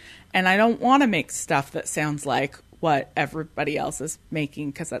thing. And I don't want to make stuff that sounds like what everybody else is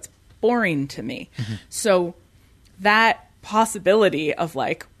making because that's boring to me. So that possibility of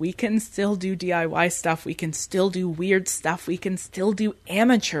like, we can still do DIY stuff, we can still do weird stuff, we can still do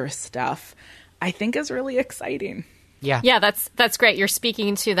amateur stuff, I think is really exciting. Yeah, that's great. You're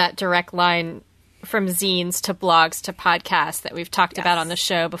speaking to that direct line from zines to blogs to podcasts that we've talked about on the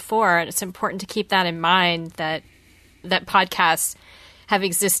show before. And it's important to keep that in mind, that podcasts have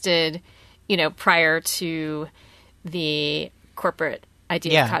existed, you know, prior to the corporate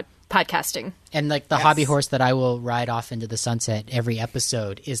idea of podcasting. And like the hobby horse that I will ride off into the sunset every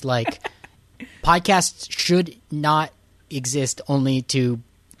episode is like podcasts should not exist only to,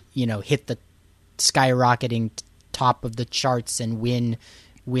 you know, hit the skyrocketing top of the charts and win,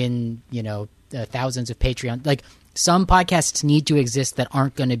 you know, thousands of Patreon. Like, some podcasts need to exist that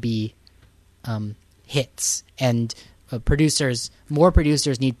aren't going to be hits, and more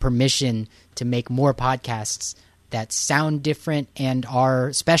producers need permission to make more podcasts that sound different and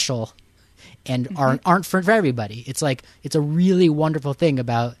are special and aren't for everybody. It's like, it's a really wonderful thing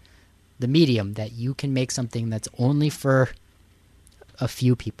about the medium that you can make something that's only for a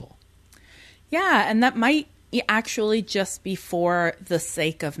few people. Yeah, and that might actually just be for the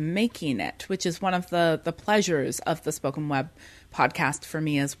sake of making it, which is one of the pleasures of the Spoken Web podcast for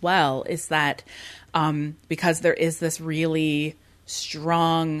me as well, is that because there is this really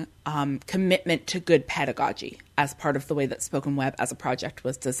strong commitment to good pedagogy as part of the way that Spoken Web as a project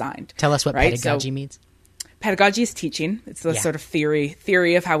was designed. Tell us what pedagogy means. Pedagogy is teaching. It's the sort of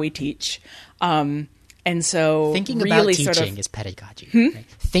theory of how we teach. And so thinking really about teaching is pedagogy. Right?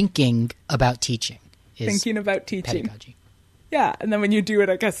 Thinking about teaching. Thinking about teaching. Pedagogy. Yeah, and then when you do it,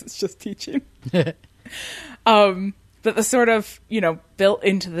 I guess it's just teaching. But the sort of, built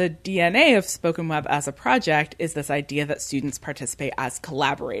into the DNA of Spoken Web as a project is this idea that students participate as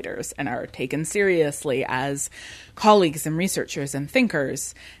collaborators and are taken seriously as colleagues and researchers and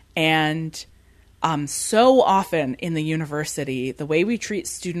thinkers. And so often in the university, the way we treat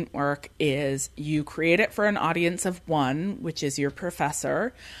student work is you create it for an audience of one, which is your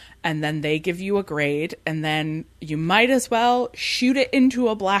professor, and then they give you a grade, and then you might as well shoot it into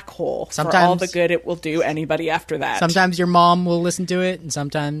a black hole for all the good it will do anybody after that. Sometimes your mom will listen to it, and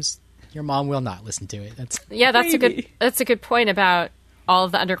sometimes your mom will not listen to it. That's a good point about all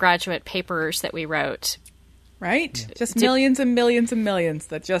of the undergraduate papers that we wrote. Right? Yeah. Just millions and millions and millions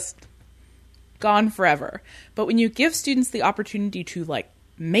that just gone forever. But when you give students the opportunity to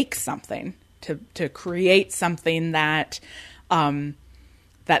make something, to create something that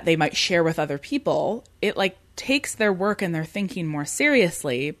that they might share with other people, it takes their work and their thinking more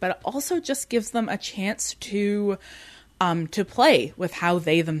seriously, but it also just gives them a chance to play with how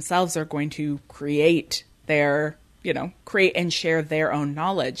they themselves are going to create create and share their own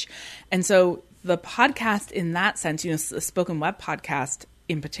knowledge. And so the podcast in that sense, the Spoken Web podcast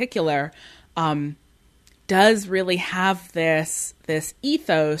in particular, does really have this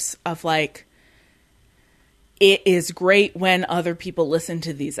ethos of it is great when other people listen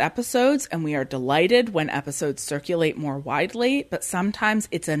to these episodes, and we are delighted when episodes circulate more widely, but sometimes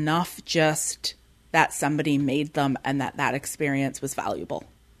it's enough just that somebody made them and that experience was valuable.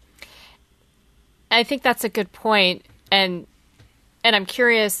 I think that's a good point. And I'm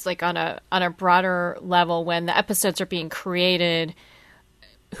curious, on a broader level, when the episodes are being created,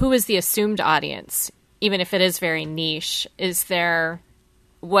 who is the assumed audience? Even if it is very niche, is there...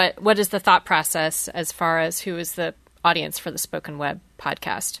 What is the thought process as far as who is the audience for the Spoken Web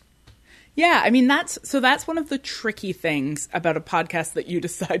podcast? Yeah, I mean, that's one of the tricky things about a podcast that you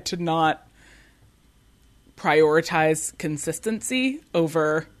decide to not prioritize consistency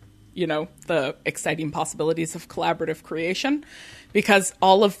over, the exciting possibilities of collaborative creation, because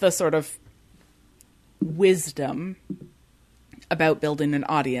all of the sort of wisdom about building an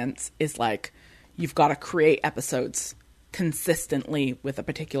audience is you've got to create episodes consistently with a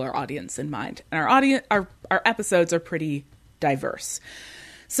particular audience in mind. And our episodes are pretty diverse.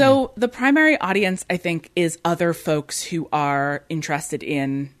 So the primary audience, I think, is other folks who are interested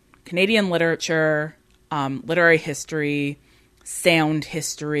in Canadian literature, literary history, sound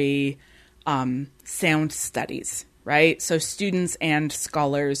history, sound studies, right? So students and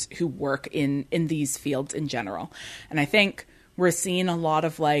scholars who work in these fields in general. And I think we're seeing a lot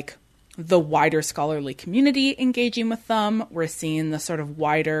of the wider scholarly community engaging with them. We're seeing the sort of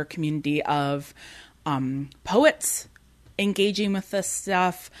wider community of poets engaging with this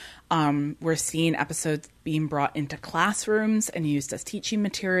stuff. We're seeing episodes being brought into classrooms and used as teaching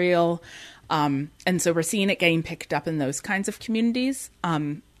material. And so we're seeing it getting picked up in those kinds of communities.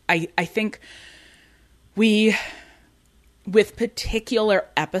 I think with particular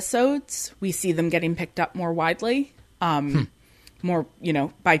episodes, we see them getting picked up more widely. More,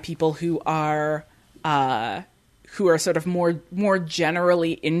 by people who are sort of more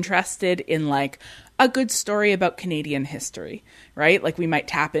generally interested in a good story about Canadian history, right? We might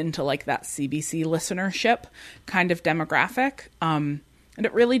tap into that CBC listenership kind of demographic. And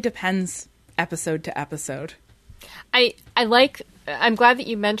it really depends episode to episode. I'm glad that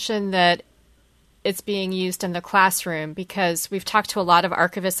you mentioned that it's being used in the classroom, because we've talked to a lot of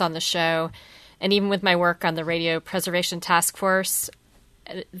archivists on the show. And even with my work on the Radio Preservation Task Force,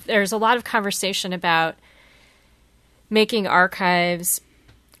 there's a lot of conversation about making archives,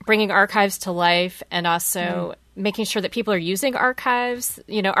 bringing archives to life, and also making sure that people are using archives.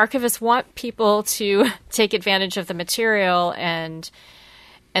 Archivists want people to take advantage of the material, and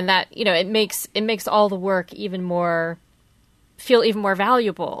that, it makes all the work feel even more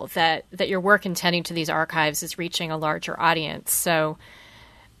valuable, that your work in tending to these archives is reaching a larger audience. So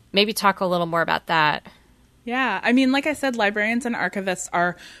maybe talk a little more about that. Yeah. I mean, like I said, librarians and archivists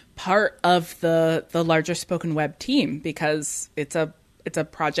are part of the larger Spoken Web team, because it's a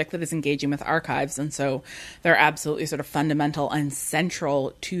project that is engaging with archives. And so they're absolutely sort of fundamental and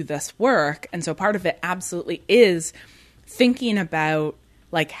central to this work. And so part of it absolutely is thinking about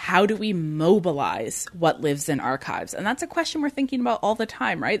how do we mobilize what lives in archives? And that's a question we're thinking about all the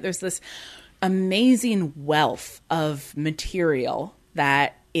time, right? There's this amazing wealth of material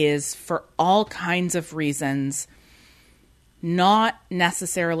that is, for all kinds of reasons, not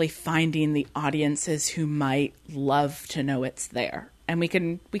necessarily finding the audiences who might love to know it's there. And we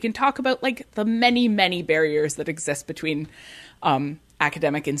can talk about the many, many barriers that exist between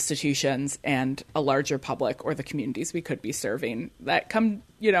academic institutions and a larger public or the communities we could be serving that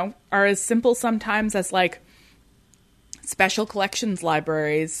are as simple sometimes as special collections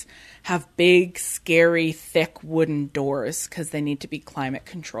libraries have big, scary, thick wooden doors because they need to be climate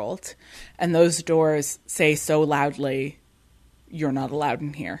controlled. And those doors say so loudly, you're not allowed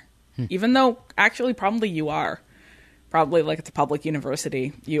in here. Even though actually probably you are. Probably like it's a public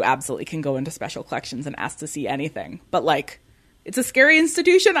university. You absolutely can go into special collections and ask to see anything. But like, it's a scary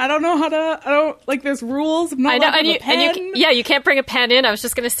institution. I don't know how to, there's rules. I'm not allowed to have a pen. You can't bring a pen in. I was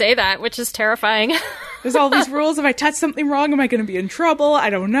just going to say that, which is terrifying. There's all these rules. If I touch something wrong, am I going to be in trouble? I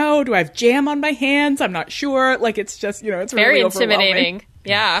don't know. Do I have jam on my hands? I'm not sure. Like, it's just, it's very really intimidating.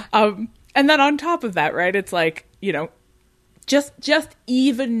 Yeah. And then on top of that, right, it's like, just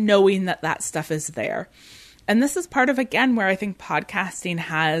even knowing that stuff is there. And this is part of, again, where I think podcasting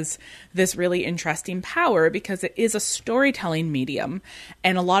has this really interesting power because it is a storytelling medium.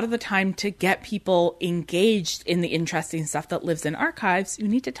 And a lot of the time, to get people engaged in the interesting stuff that lives in archives, you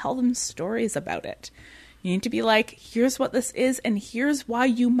need to tell them stories about it. You need to be like, here's what this is, and here's why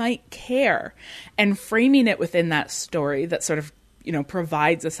you might care. And framing it within that story that sort of,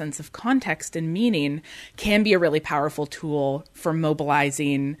 provides a sense of context and meaning can be a really powerful tool for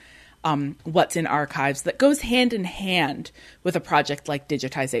mobilizing what's in archives that goes hand in hand with a project like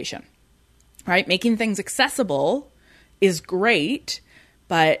digitization, right? Making things accessible is great,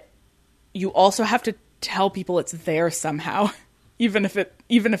 but you also have to tell people it's there somehow, even if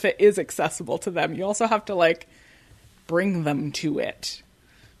it is accessible to them. You also have to bring them to it.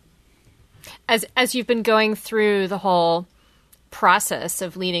 As you've been going through the whole process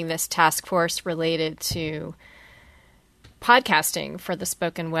of leading this task force related to podcasting for the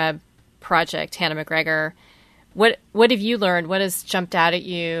Spoken Web project, Hannah McGregor, what have you learned? What has jumped out at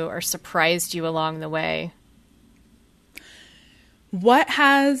you or surprised you along the way? What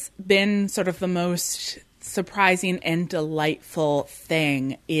has been sort of the most surprising and delightful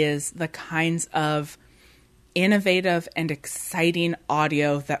thing is the kinds of innovative and exciting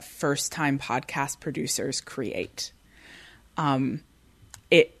audio that first-time podcast producers create.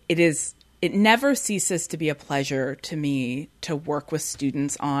 It never ceases to be a pleasure to me to work with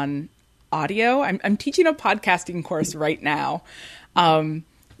students on audio. I'm teaching a podcasting course right now.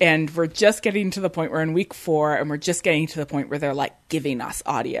 And we're just getting to the point, we're in week 4, and we're just getting to the point where they're giving us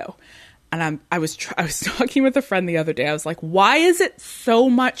audio. And I was talking with a friend the other day. I was like, why is it so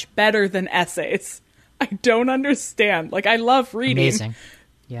much better than essays? I don't understand. I love reading. Amazing.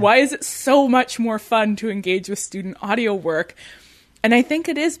 Yeah. Why is it so much more fun to engage with student audio work? And I think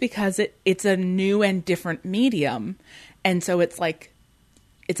it is because it's a new and different medium. And so it's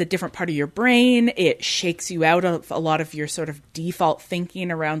it's a different part of your brain. It shakes you out of a lot of your sort of default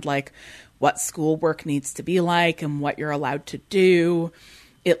thinking around what schoolwork needs to be like and what you're allowed to do.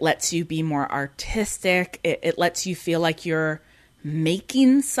 It lets you be more artistic. It lets you feel like you're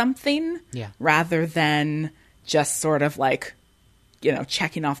making something rather than just sort of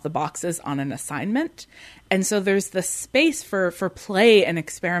checking off the boxes on an assignment. And so there's the space for play and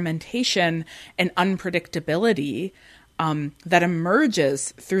experimentation and unpredictability that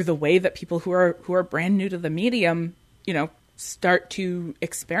emerges through the way that people who are brand new to the medium, start to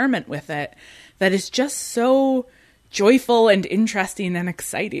experiment with it. That is just so joyful and interesting and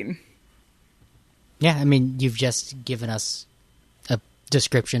exciting. Yeah, I mean, you've just given us a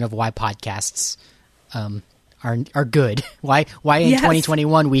description of why podcasts are good. Why in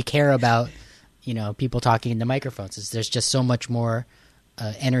 2021 we care about people talking into microphones. There's just so much more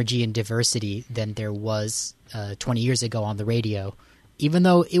energy and diversity than there was 20 years ago on the radio, even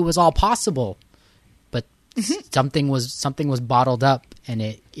though it was all possible. But something was bottled up, and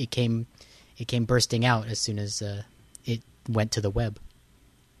it came bursting out as soon as it went to the web.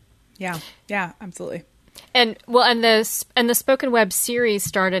 Yeah, absolutely. And the Spoken Web series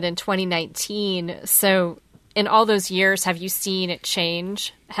started in 2019. So in all those years, have you seen it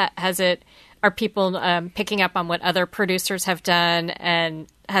change? Are people picking up on what other producers have done, and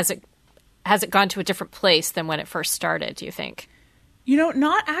has it gone to a different place than when it first started, do you think?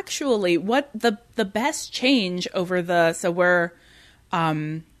 Not actually. What the best change over so we're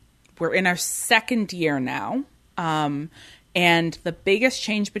in our second year now. And the biggest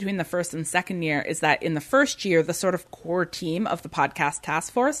change between the first and second year is that in the first year, the sort of core team of the podcast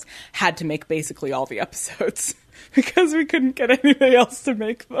task force had to make basically all the episodes because we couldn't get anybody else to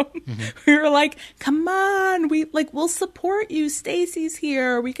make them. Mm-hmm. We were like, come on, we'll support you. Stacy's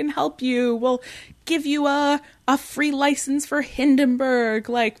here. We can help you. We'll give you a free license for Hindenburg.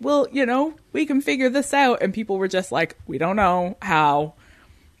 We can figure this out. And people were just like, we don't know how.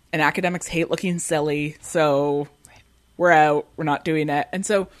 And academics hate looking silly. So we're out. We're not doing it. And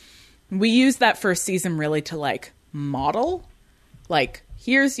so we used that first season really to model,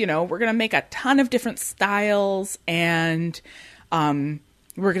 here's, we're going to make a ton of different styles, and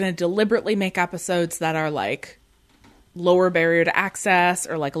we're going to deliberately make episodes that are like lower barrier to access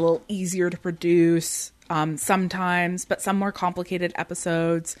or like a little easier to produce sometimes, but some more complicated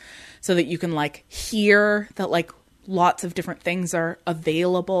episodes so that you can like hear that like lots of different things are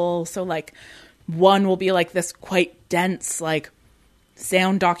available. So like one will be like this quite dense like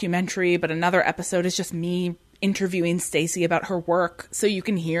sound documentary, but another episode is just me interviewing Stacey about her work, so you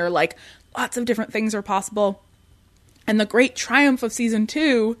can hear like lots of different things are possible. And the great triumph of season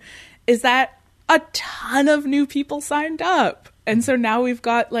 2 is that a ton of new people signed up. And so now we've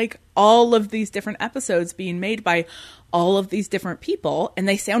got like all of these different episodes being made by all of these different people, and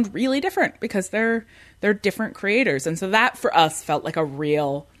they sound really different because they're different creators. And so that for us felt like a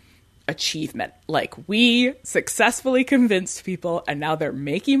real achievement. Like, we successfully convinced people, and now they're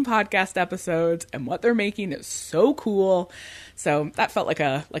making podcast episodes, and what they're making is so cool. So that felt like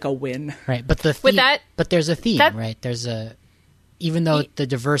a win. Right. But the theme, but there's a theme, right? There's a, even though the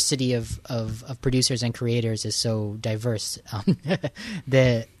diversity of producers and creators is so diverse,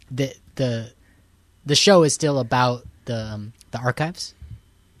 the show is still about the archives.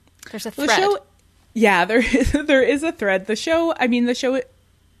 There's a thread. There is a thread. The show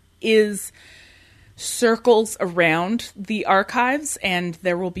is circles around the archives, and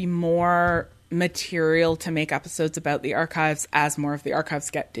there will be more material to make episodes about the archives as more of the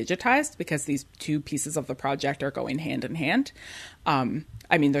archives get digitized, because these two pieces of the project are going hand in hand.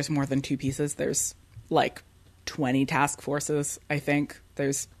 There's more than two pieces. There's like 20 task forces, I think.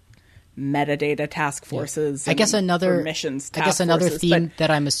 There's metadata task forces. I guess another forces, theme that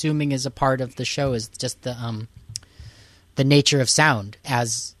I'm assuming is a part of the show is just the nature of sound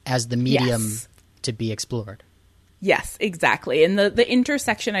as the medium to be explored. Yes, exactly. And the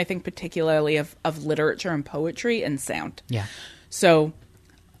intersection, I think, particularly of literature and poetry and sound. Yeah. So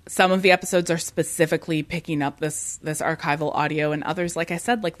some of the episodes are specifically picking up this archival audio, and others, like I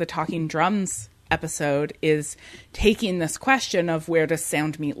said, like the Talking Drums episode, is taking this question of where does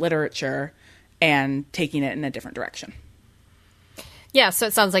sound meet literature and taking it in a different direction. Yeah, so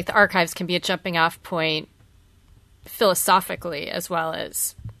it sounds like the archives can be a jumping off point philosophically as well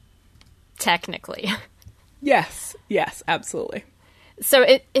as technically. Yes, absolutely. So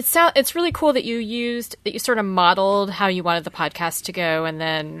it's really cool that you sort of modeled how you wanted the podcast to go,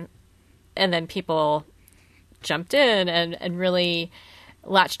 and then people jumped in and really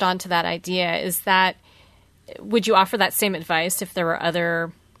latched onto that idea. Would you offer that same advice if there were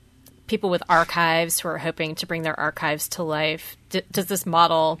other people with archives who are hoping to bring their archives to life?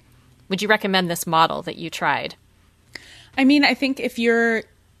 Would you recommend this model that you tried? I mean, I think if you're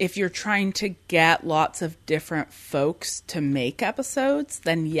trying to get lots of different folks to make episodes,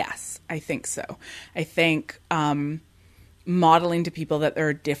 then yes, I think so. I think modeling to people that there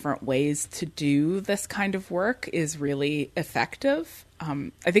are different ways to do this kind of work is really effective.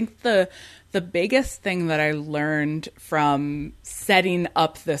 I think the biggest thing that I learned from setting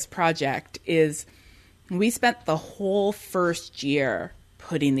up this project is we spent the whole first year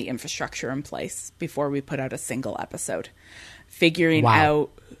putting the infrastructure in place before we put out a single episode, figuring out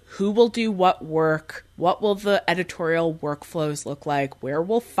who will do what work, what will the editorial workflows look like, where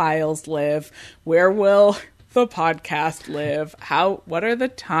will files live, where will the podcast live, what are the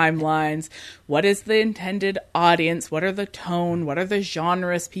timelines, what is the intended audience, what are the tone, what are the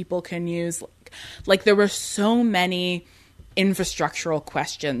genres people can use. Like there were so many infrastructural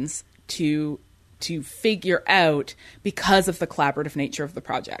questions to figure out because of the collaborative nature of the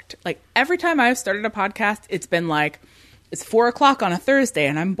project. Like every time I've started a podcast, it's been like, it's 4:00 on a Thursday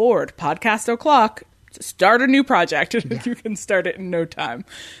and I'm bored. Podcast o'clock. Start a new project. Yeah. You can start it in no time.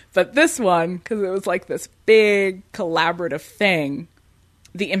 But this one, because it was like this big collaborative thing,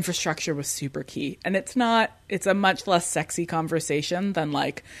 the infrastructure was super key. And it's a much less sexy conversation than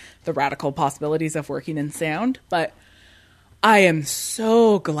like the radical possibilities of working in sound. But I am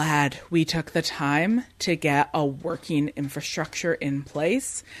so glad we took the time to get a working infrastructure in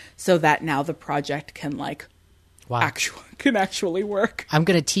place so that now the project can actually work. I'm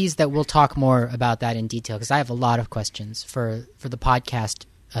going to tease that we'll talk more about that in detail because I have a lot of questions for the podcast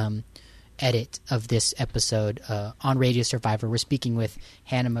edit of this episode on Radio Survivor. We're speaking with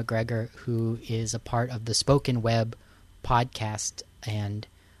Hannah McGregor, who is a part of the Spoken Web podcast and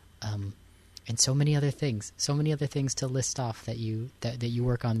so many other things to list off that you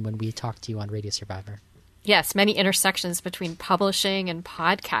work on when we talk to you on Radio Survivor. Yes, many intersections between publishing and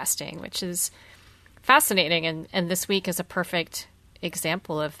podcasting, which is fascinating, and this week is a perfect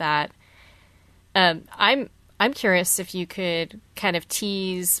example of that. I'm curious if you could kind of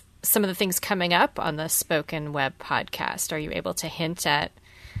tease some of the things coming up on the Spoken Web podcast? Are you able to hint at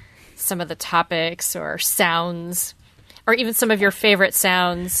some of the topics or sounds, or even some of your favorite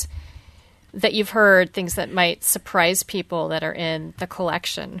sounds that you've heard, things that might surprise people that are in the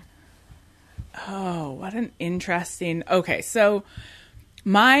collection? Oh, what an interesting... Okay, so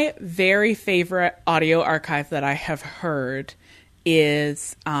my very favorite audio archive that I have heard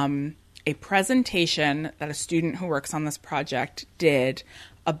is a presentation that a student who works on this project did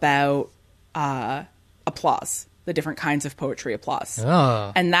about applause, the different kinds of poetry applause.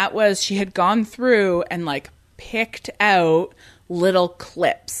 Oh. And that was, she had gone through and like picked out little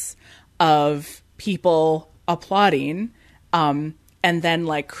clips of people applauding, and then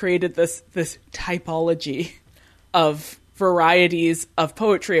like created this typology of varieties of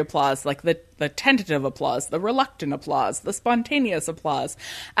poetry applause, like the tentative applause, the reluctant applause, the spontaneous applause,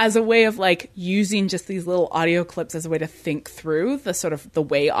 as a way of like using just these little audio clips as a way to think through the sort of the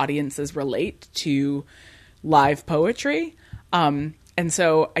way audiences relate to live poetry. And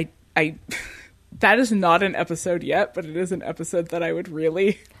so I that is not an episode yet, but it is an episode that I would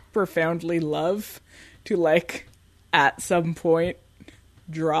really profoundly love to like at some point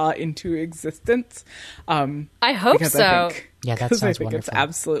draw into existence. I hope so. Yeah, that sounds I think wonderful.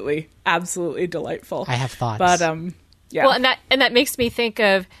 It's absolutely delightful. I have thoughts. But yeah. Well, and that makes me think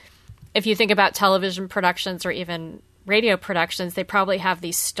of, if you think about television productions or even radio productions, they probably have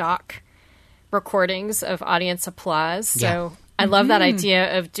these stock recordings of audience applause. So Yeah. I love that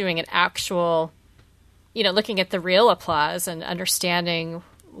idea of doing an actual, looking at the real applause and understanding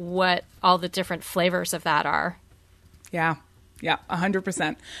what all the different flavors of that are. Yeah,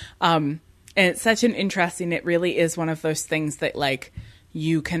 100%. And it's such an interesting, it really is one of those things that like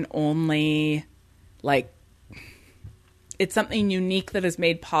you can only like, it's something unique that is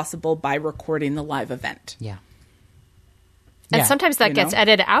made possible by recording the live event. Yeah. And Yeah. sometimes that You gets know?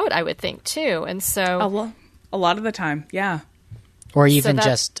 edited out, I would think, too. And so A lot of the time, yeah. Or even that-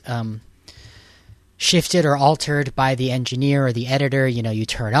 just shifted or altered by the engineer or the editor. You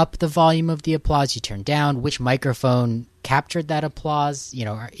turn up the volume of the applause, you turn down. Which microphone captured that applause?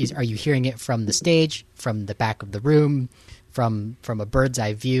 Are you hearing it from the stage, from the back of the room, from a bird's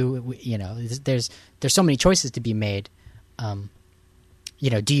eye view? There's so many choices to be made. Do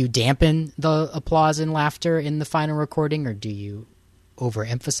you dampen the applause and laughter in the final recording, or do you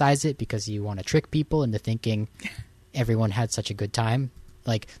overemphasize it because you want to trick people into thinking everyone had such a good time?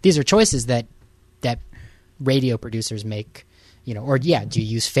 Like, these are choices that radio producers make, or do you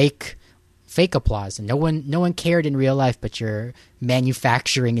use fake applause, and no one cared in real life, but you're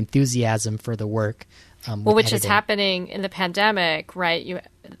manufacturing enthusiasm for the work. Which is happening in the pandemic, right? You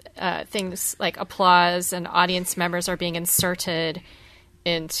things like applause and audience members are being inserted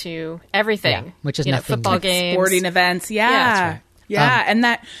into everything. Yeah, which is nothing football like games, Sporting events, Yeah, that's right. Yeah, and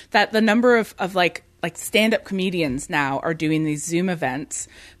that the number of like stand-up comedians now are doing these Zoom events,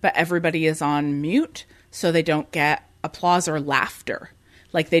 but everybody is on mute, so they don't get applause or laughter.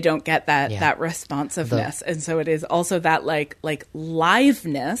 Like they don't get that responsiveness. And so it is also that like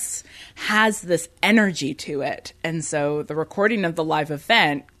liveness has this energy to it. And so the recording of the live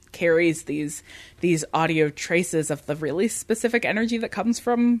event carries these audio traces of the really specific energy that comes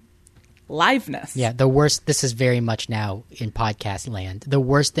from liveness. Yeah, the worst, this is very much now in podcast land. The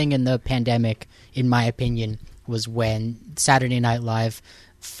worst thing in the pandemic, in my opinion, was when Saturday Night Live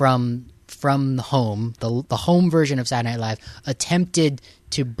from home, the home version of Saturday Night Live, attempted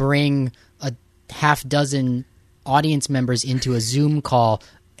to bring a half dozen audience members into a Zoom call,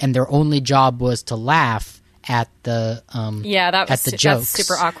 and their only job was to laugh at the jokes. That's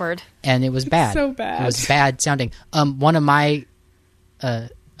super awkward, and it was bad. So bad. It was bad sounding. One of my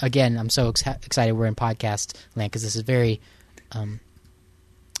again, I'm so excited we're in podcast land because this is very it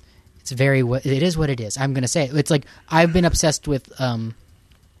is what it is. I'm going to say it. It's like I've been obsessed with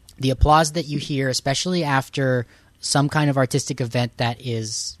the applause that you hear, especially after some kind of artistic event that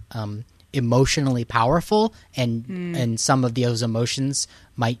is emotionally powerful, and some of those emotions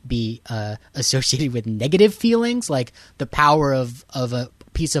might be associated with negative feelings, like the power of a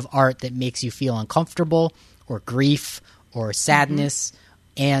piece of art that makes you feel uncomfortable or grief or sadness.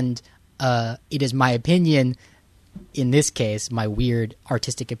 And it is my opinion, in this case, my weird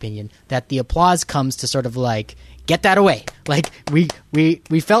artistic opinion, that the applause comes to sort of like get that away. Like we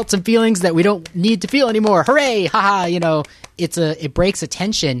felt some feelings that we don't need to feel anymore. Hooray! Haha! It breaks a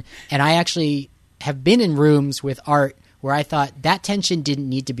tension. And I actually have been in rooms with art where I thought that tension didn't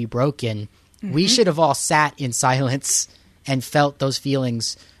need to be broken. We should have all sat in silence and felt those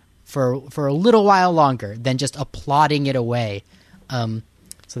feelings for a little while longer than just applauding it away.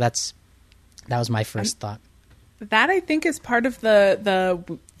 So that was my first thought. That I think is part of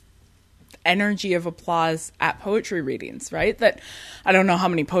the energy of applause at poetry readings, right? That I don't know how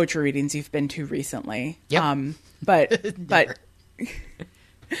many poetry readings you've been to recently. Yep. But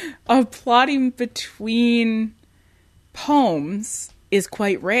applauding between poems is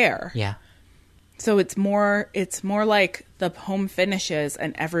quite rare. Yeah. So it's more like the poem finishes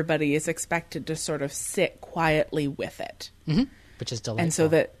and everybody is expected to sort of sit quietly with it. Mm-hmm. Which is delightful. And so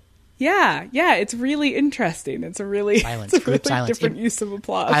that, yeah, it's really interesting. It's a really, silence, it's a really group silence. different use of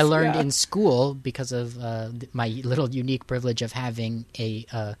applause. I learned in school because of my little unique privilege of having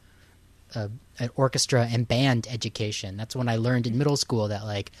an orchestra and band education. That's when I learned in middle school that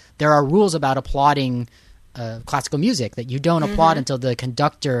like there are rules about applauding classical music, that you don't applaud until the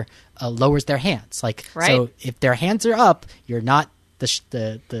conductor lowers their hands. Like, right. So if their hands are up, you're not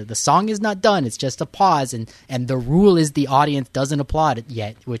the song is not done. It's just a pause, and the rule is the audience doesn't applaud it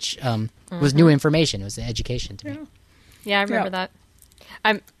yet, which was new information. It was an education to me. Yeah, I remember that.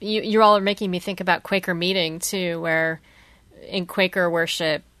 You all are making me think about Quaker meeting too, where in Quaker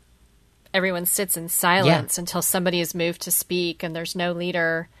worship, everyone sits in silence until somebody is moved to speak, and there's no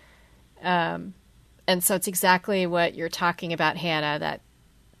leader. And so it's exactly what you're talking about, Hannah, that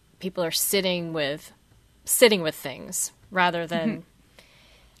people are sitting with things rather than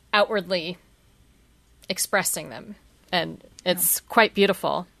outwardly expressing them. And it's quite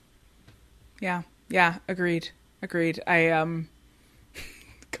beautiful. Yeah. Agreed. I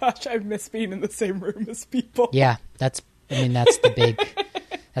miss being in the same room as people. Yeah, that's the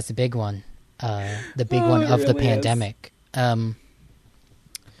big one. The big one of the pandemic.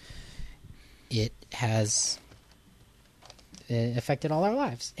 It has affected all our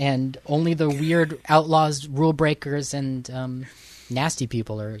lives, and only the weird outlaws, rule breakers, and nasty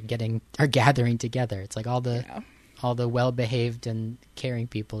people are gathering together. It's like all the well-behaved and caring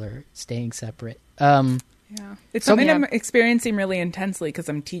people are staying separate. It's something I'm experiencing really intensely because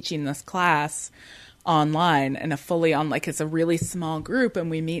I'm teaching this class online and it's a really small group,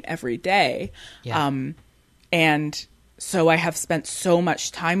 and we meet every day. And so I have spent so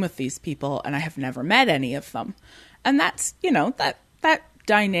much time with these people, and I have never met any of them. And that's, that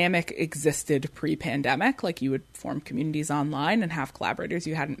dynamic existed pre-pandemic. Like, you would form communities online and have collaborators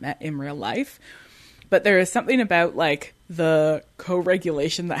you hadn't met in real life. But there is something about like the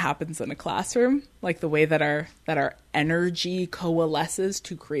co-regulation that happens in a classroom, like the way that our energy coalesces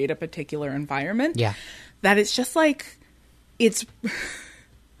to create a particular environment. Yeah. That it's just like,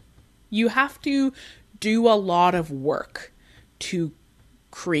 you have to do a lot of work to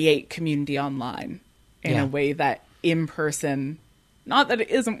create community online in a way that in person, not that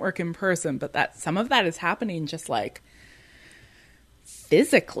it isn't work in person, but that some of that is happening just like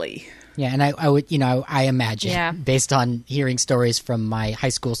physically. Yeah. And I would, I imagine based on hearing stories from my high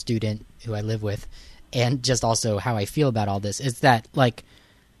school student who I live with, and just also how I feel about all this, is that like,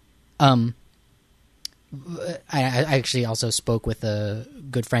 I actually also spoke with a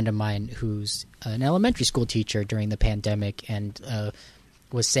good friend of mine who's an elementary school teacher during the pandemic, and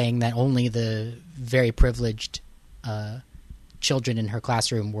was saying that only the very privileged children in her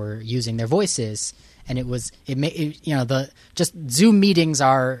classroom were using their voices, and just Zoom meetings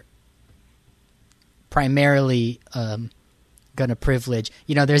are primarily going to privilege.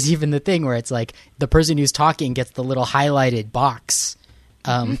 There's even the thing where it's like the person who's talking gets the little highlighted box,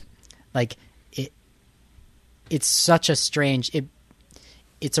 like. It's such a strange.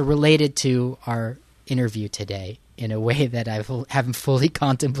 It's related to our interview today in a way that I haven't fully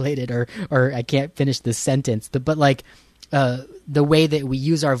contemplated, or I can't finish the sentence. But like the way that we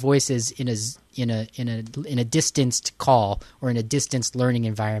use our voices in a distanced call or in a distanced learning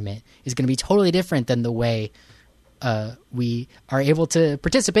environment is going to be totally different than the way we are able to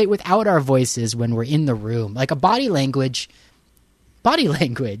participate without our voices when we're in the room. Like a body language.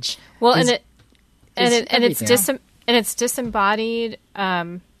 Well, it's disembodied.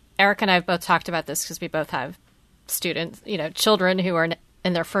 Eric and I have both talked about this because we both have students, children who are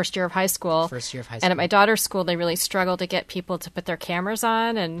in their first year of high school. And at my daughter's school, they really struggle to get people to put their cameras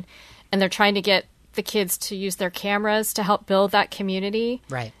on, and they're trying to get the kids to use their cameras to help build that community.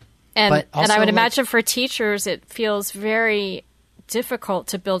 Right. And I would imagine for teachers, it feels very difficult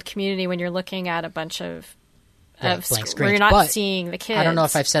to build community when you're looking at a bunch of blank screens, where you're not seeing the kids. I don't know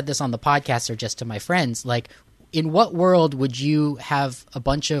if I've said this on the podcast or just to my friends. Like, in what world would you have a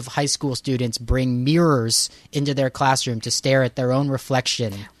bunch of high school students bring mirrors into their classroom to stare at their own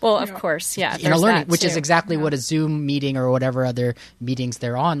reflection? Well, of course, yeah. In a learning, which is exactly what a Zoom meeting or whatever other meetings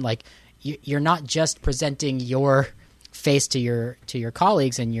they're on. Like, you're not just presenting your face to your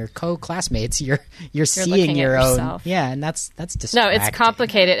colleagues and your co-classmates. You're seeing your own. Yourself. Yeah, and that's distracting. No, it's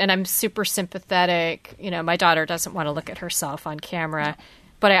complicated, and I'm super sympathetic. My daughter doesn't want to look at herself on camera.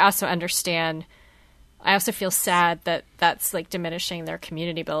 but I also understand. I also feel sad that that's like diminishing their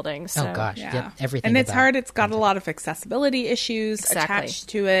community building. So. Oh gosh, Yeah. yep, everything. And it's about hard. It's got content. a lot of accessibility issues attached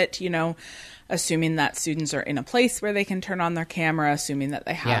to it, assuming that students are in a place where they can turn on their camera, assuming that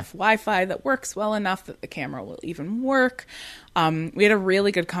they have Wi-Fi that works well enough that the camera will even work. We had a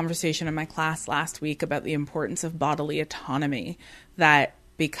really good conversation in my class last week about the importance of bodily autonomy, that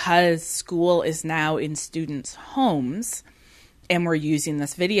because school is now in students' homes, and we're using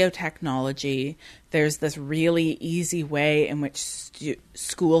this video technology, there's this really easy way in which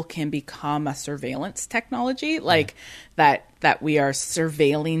school can become a surveillance technology, like that we are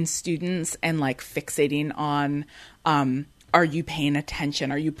surveilling students and like fixating on, are you paying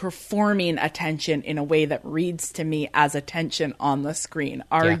attention? Are you performing attention in a way that reads to me as attention on the screen?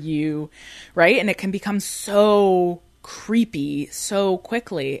 Are you, right? And it can become so creepy so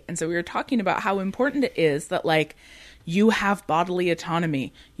quickly. And so we were talking about how important it is that like, you have bodily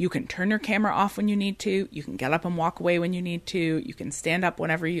autonomy. You can turn your camera off when you need to. You can get up and walk away when you need to. You can stand up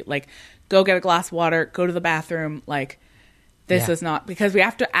whenever you like, go get a glass of water, go to the bathroom. Like this is not, because we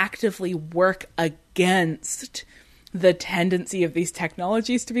have to actively work against the tendency of these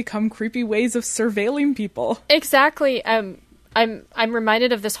technologies to become creepy ways of surveilling people. Exactly. I'm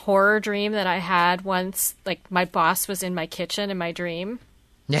reminded of this horror dream that I had once. Like my boss was in my kitchen in my dream.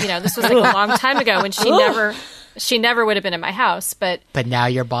 This was like a long time ago when she never would have been in my house. But now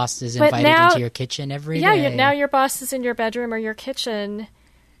your boss is invited into your kitchen every day. Yeah, now your boss is in your bedroom or your kitchen.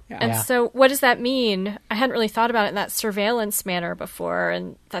 Yeah. And so what does that mean? I hadn't really thought about it in that surveillance manner before.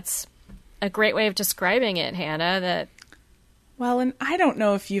 And that's a great way of describing it, Hannah. Well, and I don't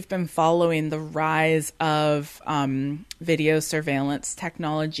know if you've been following the rise of video surveillance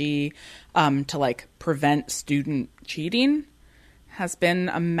technology to like prevent student cheating. Has been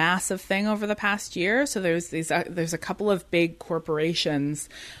a massive thing over the past year. So there's a couple of big corporations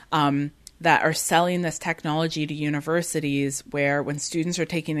that are selling this technology to universities, where when students are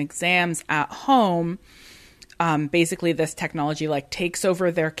taking exams at home, basically this technology like takes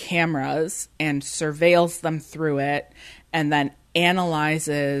over their cameras and surveils them through it, and then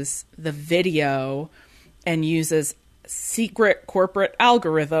analyzes the video and uses secret corporate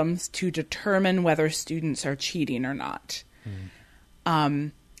algorithms to determine whether students are cheating or not.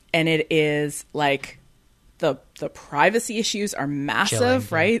 And it is like the privacy issues are massive, chilling,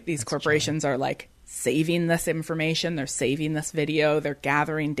 right? These corporations are like saving this information. They're saving this video. They're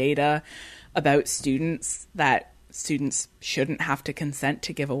gathering data about students that students shouldn't have to consent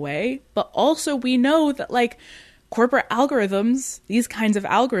to give away. But also we know that like corporate algorithms, these kinds of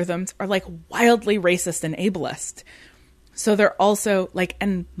algorithms are like wildly racist and ableist. So they're also like,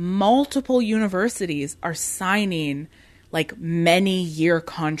 and multiple universities are signing like many year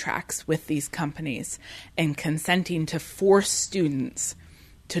contracts with these companies and consenting to force students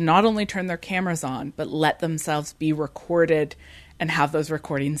to not only turn their cameras on, but let themselves be recorded and have those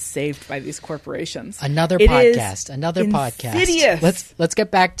recordings saved by these corporations. Another It podcast. insidious. Let's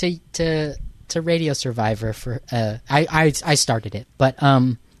get back to Radio Survivor for I started it, but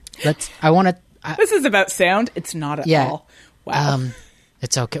This is about sound. It's not at all. Wow.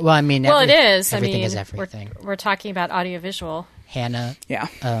 It's okay. Well, I mean, it is. Everything is everything. We're talking about audiovisual. Hannah, Yeah.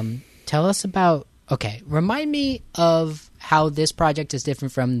 Tell us about. Okay, remind me of how this project is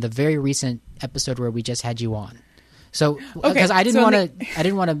different from the very recent episode where we just had you on. So, because I didn't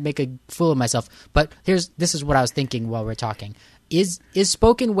want to make a fool of myself, but this is what I was thinking while we're talking. Is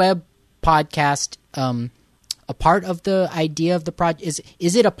Spoken Web podcast a part of the idea of the project?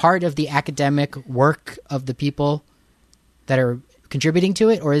 Is it a part of the academic work of the people that are contributing to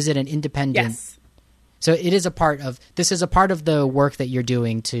it, or is it an independent? Yes. So it is a part of. This is a part of the work that you're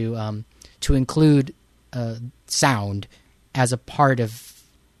doing to include sound as a part of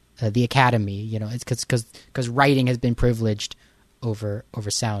the academy. You know, it's because writing has been privileged over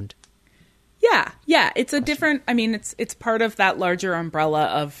sound. Yeah. It's a different. I mean, it's part of that larger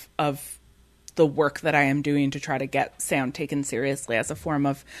umbrella of the work that I am doing to try to get sound taken seriously as a form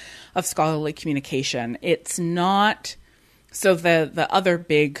of scholarly communication. It's not. So the other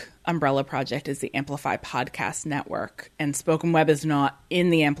big umbrella project is the Amplify Podcast Network, and Spoken Web is not in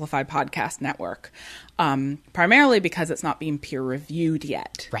the Amplify Podcast Network, primarily because it's not being peer reviewed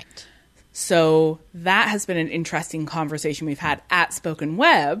yet. Right. So that has been an interesting conversation we've had at Spoken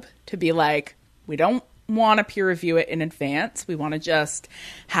Web to be like, we don't want to peer review it in advance. We want to just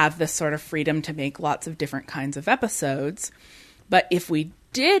have this sort of freedom to make lots of different kinds of episodes. But if we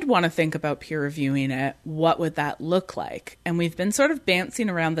did want to think about peer reviewing it, what would that look like? And we've been sort of bouncing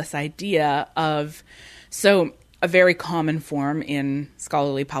around this idea of, so a very common form in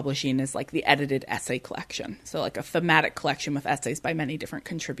scholarly publishing is like the edited essay collection. So like a thematic collection with essays by many different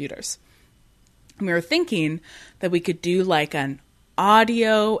contributors. And we were thinking that we could do like an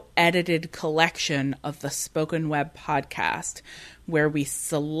audio edited collection of the Spoken Web podcast where we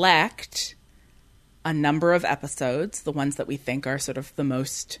select a number of episodes, the ones that we think are sort of the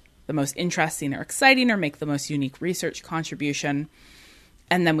most interesting or exciting or make the most unique research contribution.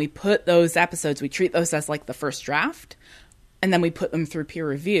 And then we put those episodes, we treat those as like the first draft, and then we put them through peer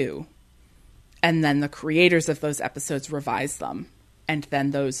review. And then the creators of those episodes revise them. And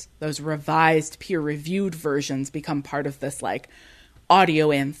then those revised peer-reviewed versions become part of this like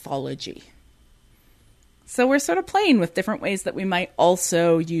audio anthology. So we're sort of playing with different ways that we might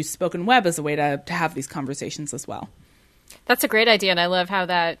also use Spoken Web as a way to have these conversations as well. That's a great idea, and I love how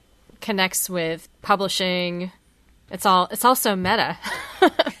that connects with publishing. It's also meta.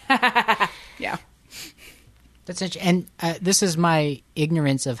 Yeah. That's interesting. And this is my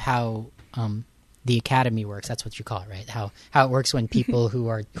ignorance of how the academy works. That's what you call it, right? How it works when people who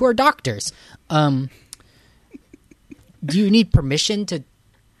are doctors. Do you need permission to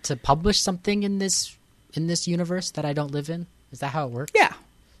publish something in this universe that I don't live in? Is that how it works? Yeah.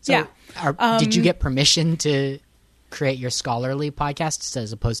 So did you get permission to create your scholarly podcasts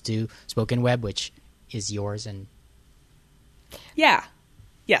as opposed to Spoken Web, which is yours? And yeah.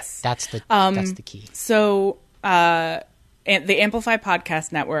 Yes. That's the key. So the Amplify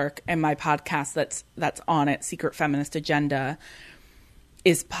Podcast Network and my podcast that's on it, Secret Feminist Agenda,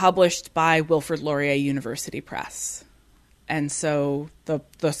 is published by Wilfrid Laurier University Press. And so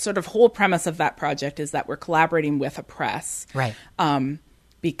the sort of whole premise of that project is that we're collaborating with a press. Right.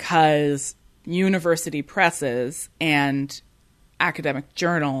 Because university presses and academic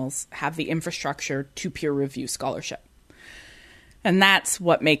journals have the infrastructure to peer review scholarship. And that's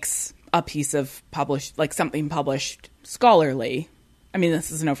what makes a piece of something published scholarly. I mean,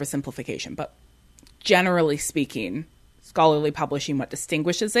 this is an oversimplification, but generally speaking, scholarly publishing, what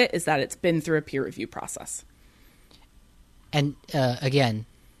distinguishes it is that it's been through a peer review process. And again,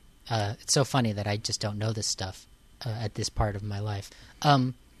 it's so funny that I just don't know this stuff at this part of my life.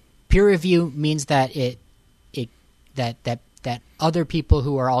 Peer review means that that other people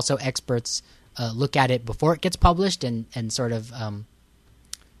who are also experts look at it before it gets published and sort of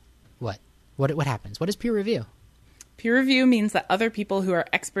what happens? What is peer review? Peer review means that other people who are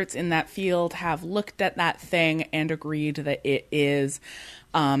experts in that field have looked at that thing and agreed that it is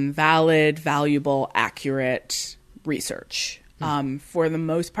valid, valuable, accurate research. For the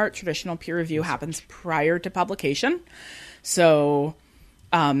most part, traditional peer review happens prior to publication. So,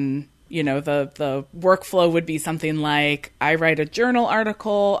 the workflow would be something like I write a journal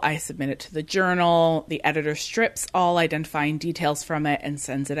article, I submit it to the journal, the editor strips all identifying details from it and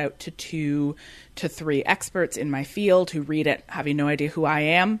sends it out to 2 to 3 experts in my field who read it, having no idea who I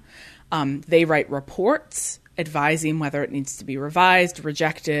am. They write reports advising whether it needs to be revised,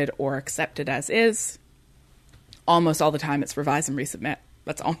 rejected, or accepted as is. Almost all the time it's revise and resubmit.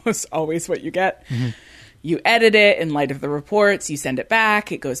 That's almost always what you get. Mm-hmm. You edit it in light of the reports, you send it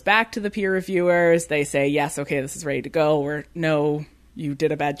back, it goes back to the peer reviewers, they say, yes, okay, this is ready to go, or no, you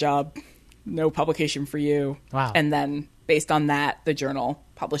did a bad job, no publication for you. Wow. And then based on that, the journal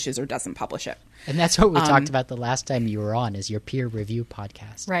publishes or doesn't publish it. And that's what we talked about the last time you were on, is your peer review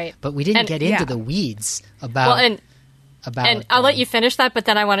podcast. Right. But we didn't get into the weeds about... and I'll let you finish that, but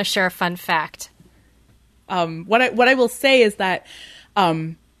then I want to share a fun fact. What I will say is that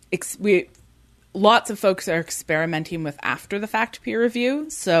lots of folks are experimenting with after the fact peer review.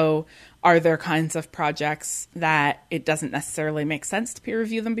 So are there kinds of projects that it doesn't necessarily make sense to peer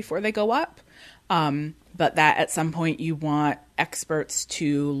review them before they go up? But that at some point you want experts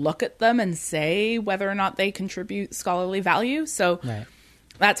to look at them and say whether or not they contribute scholarly value. So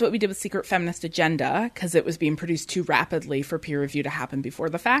that's what we did with Secret Feminist Agenda, because it was being produced too rapidly for peer review to happen before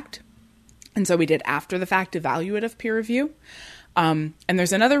the fact. And so we did after the fact evaluative peer review. And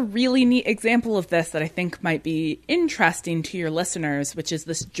there's another really neat example of this that I think might be interesting to your listeners, which is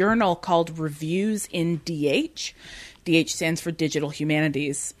this journal called Reviews in DH. DH stands for Digital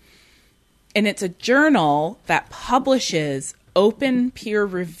Humanities. And it's a journal that publishes open peer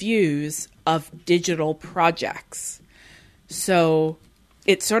reviews of digital projects. So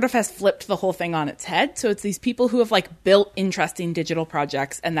it sort of has flipped the whole thing on its head. So it's these people who have built interesting digital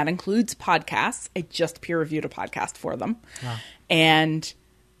projects, and that includes podcasts. I just peer reviewed a podcast for them. Wow. And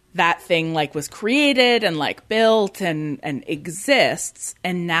that thing was created and built and exists.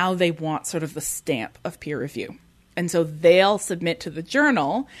 And now they want sort of the stamp of peer review. And so they'll submit to the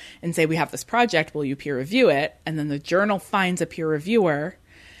journal and say, we have this project, will you peer review it? And then the journal finds a peer reviewer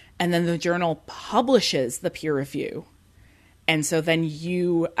and then the journal publishes the peer review. And so then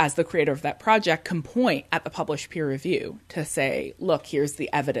you, as the creator of that project, can point at the published peer review to say, look, here's the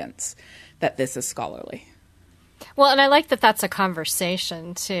evidence that this is scholarly. Well, and I like that that's a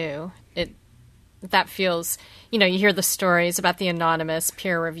conversation, too. That feels, you hear the stories about the anonymous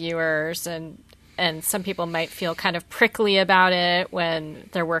peer reviewers, and some people might feel kind of prickly about it when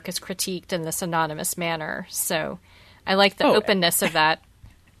their work is critiqued in this anonymous manner. So I like the openness of that.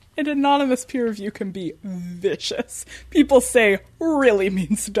 An anonymous peer review can be vicious. People say really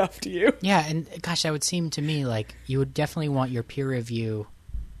mean stuff to you. Yeah, and gosh, that would seem to me like you would definitely want your peer review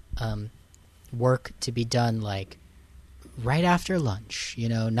work to be done like right after lunch,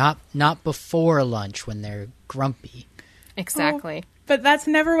 not before lunch when they're grumpy. Exactly. But that's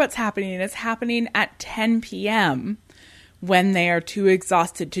never what's happening. It's happening at 10 p.m. when they are too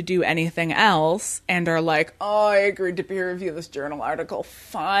exhausted to do anything else and are like, oh, I agreed to peer review this journal article.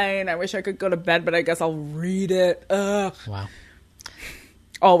 Fine. I wish I could go to bed, but I guess I'll read it. Ugh. Wow.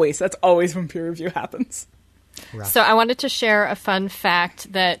 Always. That's always when peer review happens. Rough. So I wanted to share a fun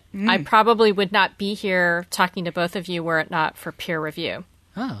fact that I probably would not be here talking to both of you were it not for peer review.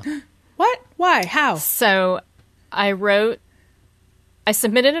 Oh. What? Why? How? So I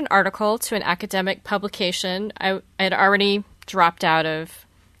submitted an article to an academic publication. I had already dropped out of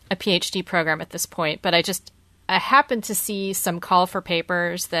a PhD program at this point, but I happened to see some call for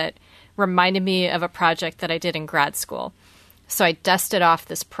papers that reminded me of a project that I did in grad school. So I dusted off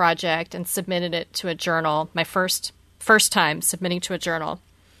this project and submitted it to a journal, my first time submitting to a journal.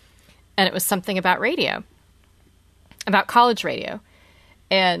 And it was something about radio, about college radio.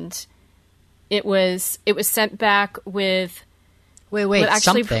 And it was sent back with... Wait,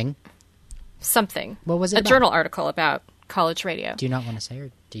 actually, something? What was it A about? journal article about college radio. Do you not want to say,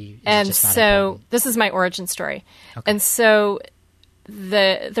 or do you? And just not so important? this is my origin story. Okay. And so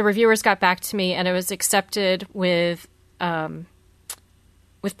the reviewers got back to me, and it was accepted with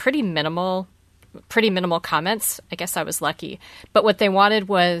pretty minimal comments. I guess I was lucky. But what they wanted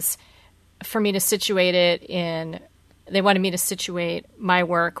was for me to situate it in. They wanted me to situate my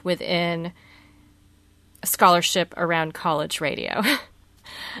work within a scholarship around college radio.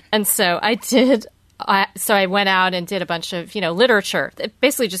 And so I did. So I went out and did a bunch of, literature. It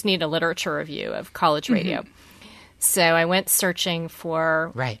basically just needed a literature review of college radio. So I went searching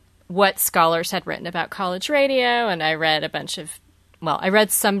for what scholars had written about college radio, and I read I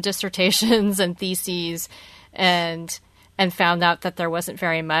read some dissertations and theses, and found out that there wasn't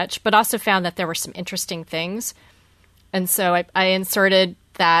very much, but also found that there were some interesting things. And so I inserted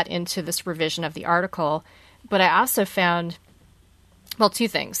that into this revision of the article. But I also found, two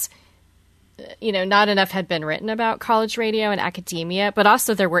things. Not enough had been written about college radio and academia, but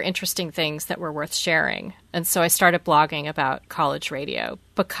also there were interesting things that were worth sharing. And so I started blogging about college radio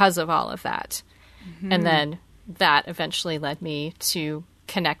because of all of that. Mm-hmm. And then that eventually led me to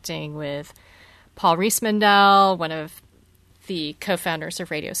connecting with Paul Riismandel, one of the co-founders of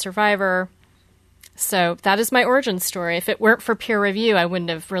Radio Survivor. So that is my origin story. If it weren't for peer review, I wouldn't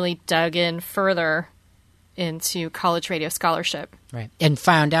have really dug in further into college radio scholarship. Right. And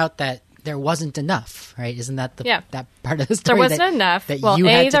found out that there wasn't enough, right? Isn't that that part of the story? There wasn't enough. That you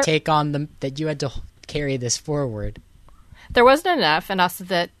had to take on that you had to carry this forward. There wasn't enough, and also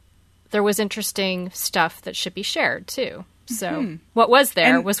that there was interesting stuff that should be shared too. So what was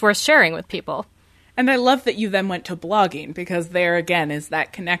there was worth sharing with people. And I love that you then went to blogging, because there again is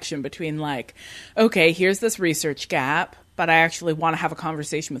that connection between like, okay, here's this research gap, but I actually want to have a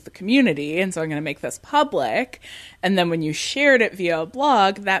conversation with the community, and so I'm going to make this public. And then when you shared it via a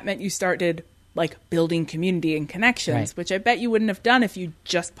blog, that meant you started like building community and connections, which I bet you wouldn't have done if you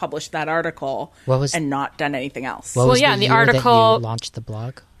just published that article and not done anything else. What was the year article that you launched the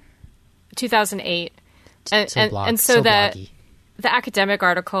blog? 2008. And so the academic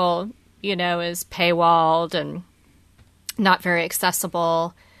article, is paywalled and not very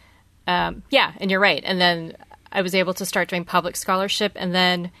accessible. And you're right. And then I was able to start doing public scholarship and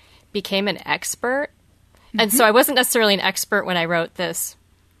then became an expert. And so I wasn't necessarily an expert when I wrote this,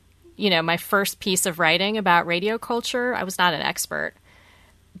 my first piece of writing about radio culture. I was not an expert.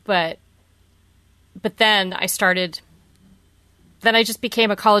 But then I just became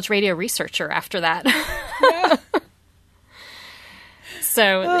a college radio researcher after that. Yeah.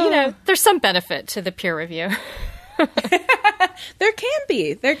 So, there's some benefit to the peer review. There can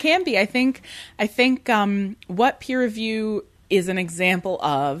be. I think what peer review is an example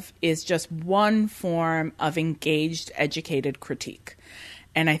of is just one form of engaged, educated critique.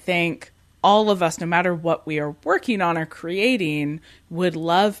 And I think all of us, no matter what we are working on or creating, would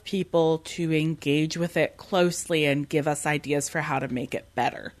love people to engage with it closely and give us ideas for how to make it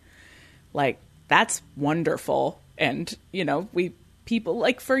better. like that's wonderful. And, you know, people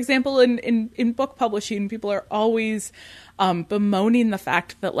like, for example, in book publishing, people are always bemoaning the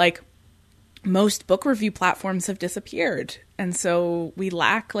fact that like most book review platforms have disappeared. And so we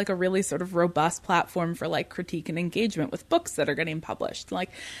lack like a really sort of robust platform for like critique and engagement with books that are getting published. Like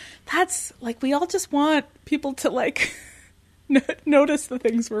that's like, we all just want people to like notice the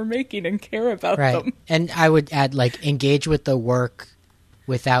things we're making and care about them. And I would add like engage with the work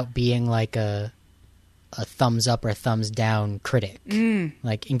without being like a thumbs up or thumbs down critic.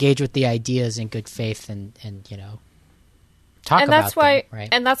 Like engage with the ideas in good faith and you know, talk about them, right?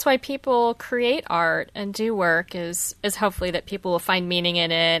 And that's why people create art and do work is hopefully that people will find meaning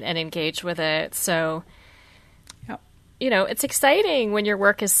in it and engage with it. So, you know, it's exciting when your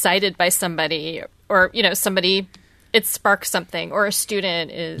work is cited by somebody or, you know, somebody, it sparks something, or a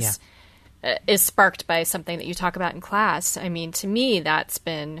student is sparked by something that you talk about in class. I mean, to me,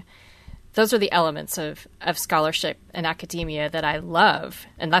 those are the elements of scholarship and academia that I love.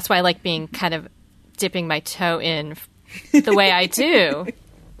 And that's why I like being kind of dipping my toe in the way I do,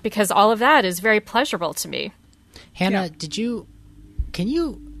 because all of that is very pleasurable to me. Hannah,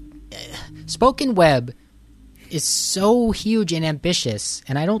 Spoken Web is so huge and ambitious,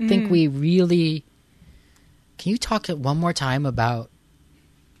 and I don't think we really... Can you talk one more time about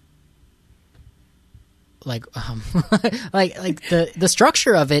like like the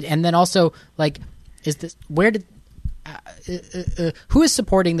structure of it, and then also like who is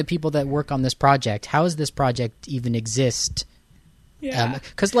supporting the people that work on this project? How does this project even exist?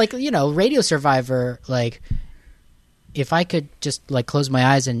 Because like, you know, Radio Survivor, like if I could just like close my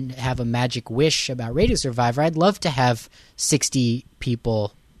eyes and have a magic wish about Radio Survivor, I'd love to have 60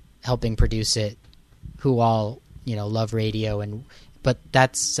 people helping produce it who all, you know, love radio, but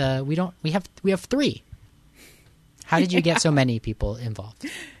that's we have 3. How did you get so many people involved?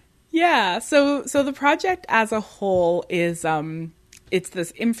 Yeah, so the project as a whole is it's this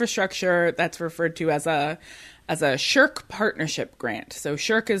infrastructure that's referred to as a SSHRC partnership grant. So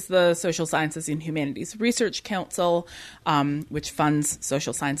SSHRC is the Social Sciences and Humanities Research Council, which funds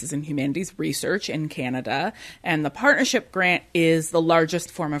social sciences and humanities research in Canada. And the partnership grant is the largest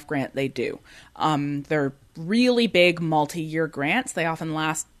form of grant they do. They're really big multi-year grants. They often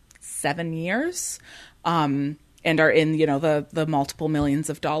last 7 years. And are in, you know, the multiple millions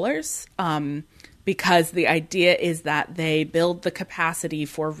of dollars, because the idea is that they build the capacity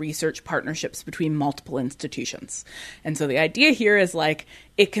for research partnerships between multiple institutions. And so the idea here is like,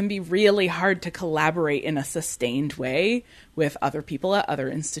 it can be really hard to collaborate in a sustained way with other people at other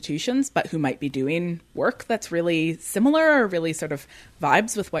institutions, but who might be doing work that's really similar or really sort of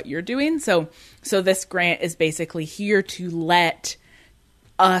vibes with what you're doing. So this grant is basically here to let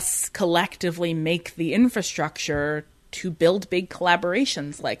us collectively make the infrastructure to build big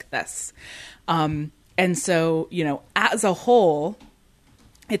collaborations like this. And so, you know, as a whole,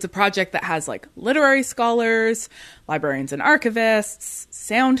 it's a project that has like literary scholars, librarians and archivists,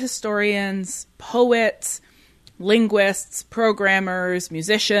 sound historians, poets, linguists, programmers,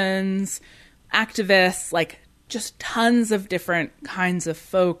 musicians, activists, like just tons of different kinds of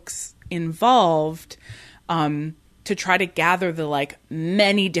folks involved, to try to gather the like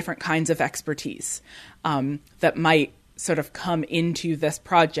many different kinds of expertise that might sort of come into this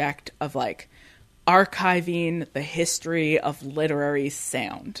project of like archiving the history of literary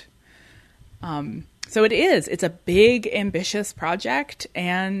sound. So it's a big, ambitious project.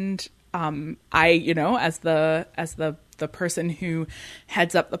 And I, you know, as the person who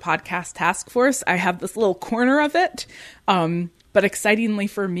heads up the podcast task force, I have this little corner of it. But excitingly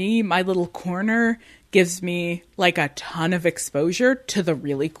for me, my little corner gives me like a ton of exposure to the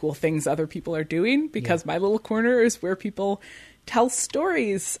really cool things other people are doing, because my little corner is where people tell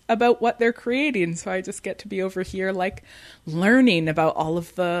stories about what they're creating. So I just get to be over here like learning about all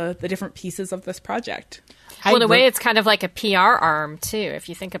of the different pieces of this project. Well, in a way, it's kind of like a PR arm too, if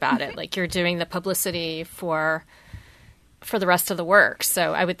you think about it. Like you're doing the publicity for the rest of the work.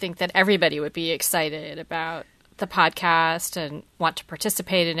 So I would think that everybody would be excited about the podcast and want to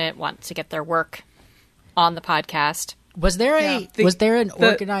participate in it, want to get their work on the podcast. Was there an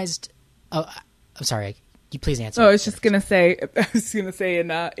organized? Oh, I'm sorry. You please answer. Oh, I was going to say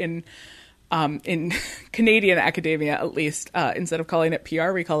in Canadian academia, at least, instead of calling it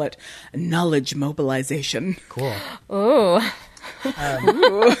PR, we call it knowledge mobilization. Cool. Oh.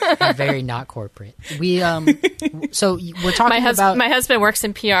 Very not corporate. So we're talking about. My husband works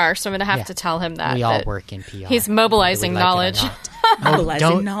in PR, so I'm going to have to tell him that. We all work in PR. He's mobilizing knowledge.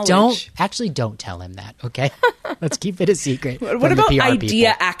 Don't tell him that, okay? Let's keep it a secret. What about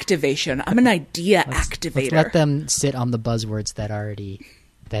idea activation? I'm an idea activator. Let's let them sit on the buzzwords that already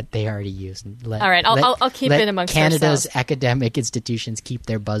that they already use. And all right, I'll keep it amongst Canada's ourselves. academic institutions keep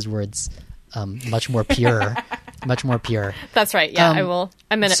their buzzwords much more pure, much more pure. That's right. Yeah, I will.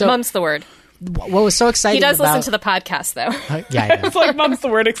 Mum's the word. What was so exciting? He does about, listen to the podcast, though. Yeah, I know. It's like mum's the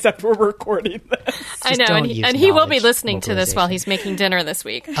word, except we're recording this. I know, and he will be listening to this while he's making dinner this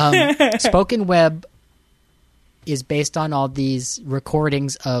week. Spoken Web is based on all these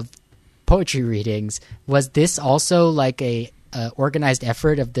recordings of poetry readings. Was this also like a organized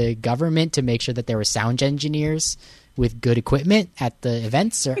effort of the government to make sure that there were sound engineers with good equipment at the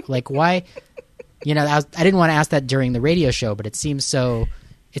events, or like why? You know, I didn't want to ask that during the radio show, but it seems so.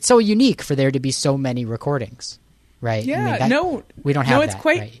 It's so unique for there to be so many recordings, right? Yeah, I mean, we don't have no, it's that.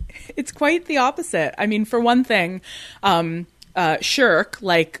 quite, right? It's quite the opposite. I mean, for one thing,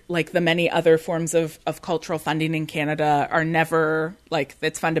 SSHRC, like the many other forms of cultural funding in Canada, are never like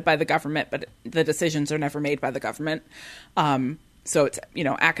it's funded by the government, but the decisions are never made by the government. So it's, you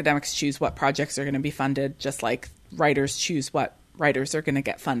know, academics choose what projects are going to be funded, just like writers choose what writers are going to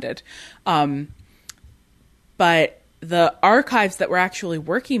get funded. But the archives that we're actually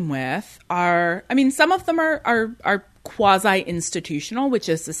working with are, I mean, some of them are quasi-institutional, which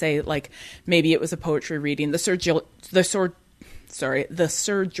is to say, like, maybe it was a poetry reading. The Sir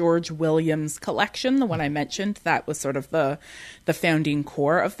George Williams collection, the one I mentioned, that was sort of the founding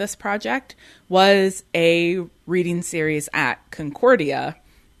core of this project, was a reading series at Concordia.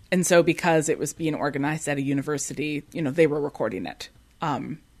 And so because it was being organized at a university, you know, they were recording it.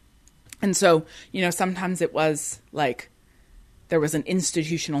 And so, you know, sometimes it was like there was an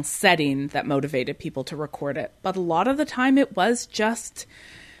institutional setting that motivated people to record it. But a lot of the time it was just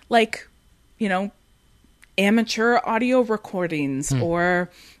like, you know, amateur audio recordings, or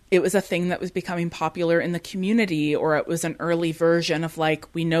it was a thing that was becoming popular in the community, or it was an early version of like,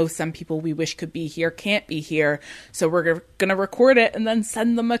 we know some people we wish could be here can't be here, so we're going to record it and then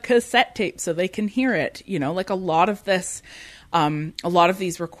send them a cassette tape so they can hear it. You know, like a lot of this... a lot of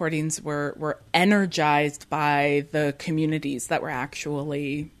these recordings were energized by the communities that were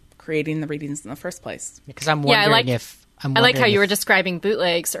actually creating the readings in the first place. Because I'm wondering I like how you were describing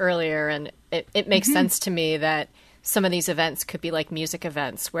bootlegs earlier, and it makes sense to me that some of these events could be like music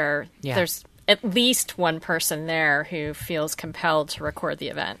events where there's at least one person there who feels compelled to record the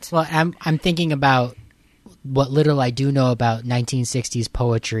event. Well, I'm thinking about what little I do know about 1960s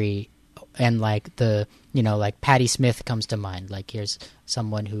poetry. And like the, you know, like Patti Smith comes to mind. Like here's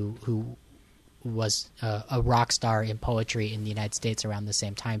someone who was a rock star in poetry in the United States around the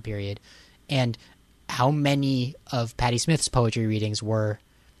same time period. And how many of Patti Smith's poetry readings were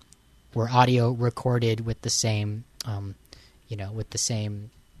audio recorded with the same, you know, with the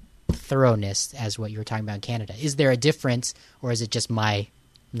same thoroughness as what you were talking about in Canada? Is there a difference, or is it just my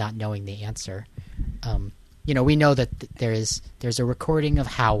not knowing the answer? You know, we know that there's a recording of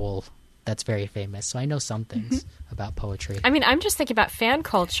Howl that's very famous, so I know some things about poetry. I mean, I'm just thinking about fan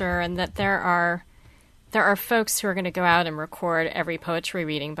culture, and that there are folks who are going to go out and record every poetry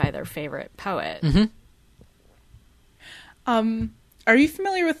reading by their favorite poet. Are you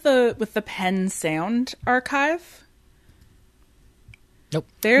familiar with the Penn Sound Archive? Nope.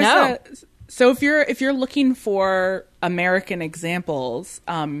 No. So if you're looking for American examples,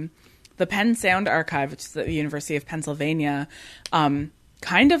 the Penn Sound Archive, which is at the University of Pennsylvania,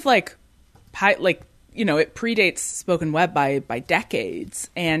 kind of like, you know, it predates spoken web by decades,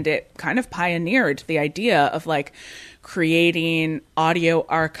 and it kind of pioneered the idea of like creating audio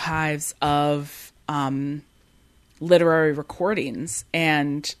archives of literary recordings.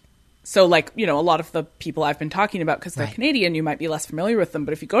 And so, like, you know, a lot of the people I've been talking about, because they're Canadian, you might be less familiar with them,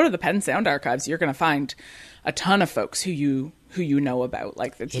 but if you go to the Penn Sound Archives, you're going to find a ton of folks who you know about.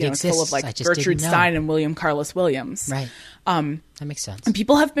 Like, it's, you know, it's full of like Gertrude Stein and William Carlos Williams. Right. That makes sense. And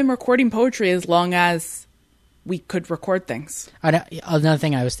people have been recording poetry as long as we could record things. Another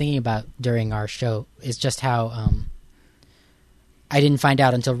thing I was thinking about during our show is just how I didn't find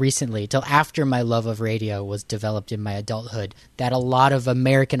out until recently, till after my love of radio was developed in my adulthood, that a lot of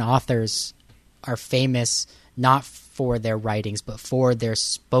American authors are famous not for their writings, but for their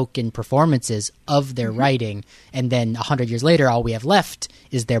spoken performances of their writing. And then 100 years later, all we have left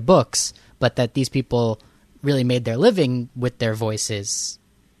is their books, but that these people really made their living with their voices.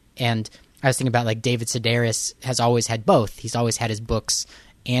 And I was thinking about, like, David Sedaris has always had both. He's always had his books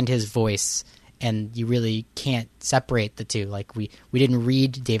and his voice, and you really can't separate the two. Like, we didn't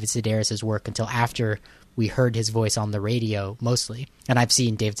read David Sedaris's work until after we heard his voice on the radio, mostly. And I've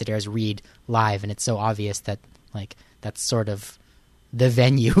seen David Sedaris read live, and it's so obvious that, like, that's sort of the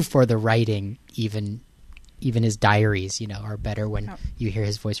venue for the writing. Even his diaries, you know, are better when you hear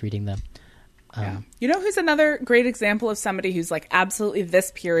his voice reading them. You know who's another great example of somebody who's like absolutely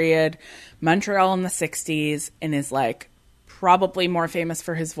this period, Montreal in the 60s, and is like probably more famous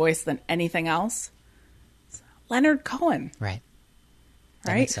for his voice than anything else? It's Leonard Cohen. Right.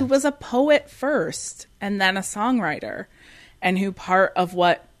 Right? Who was a poet first and then a songwriter, and who part of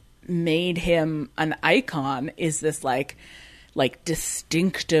what made him an icon is this like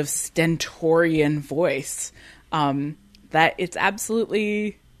distinctive stentorian voice. That it's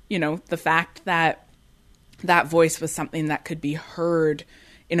absolutely, you know, the fact that that voice was something that could be heard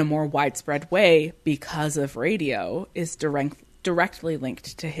in a more widespread way because of radio is directly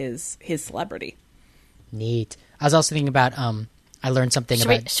linked to his celebrity. Neat. I was also thinking about I learned something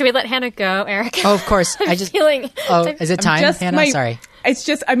about. Should we let Hannah go, Eric? Oh, of course. I just feeling. Oh, is it time, Hannah? Sorry. It's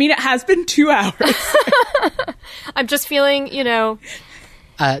just. I mean, it has been 2 hours. I'm just feeling. You know.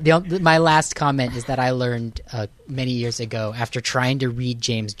 My last comment is that I learned many years ago, after trying to read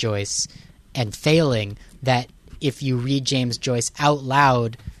James Joyce and failing, that if you read James Joyce out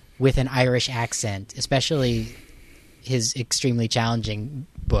loud with an Irish accent, especially his extremely challenging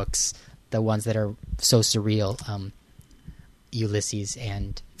books, the ones that are so surreal, Ulysses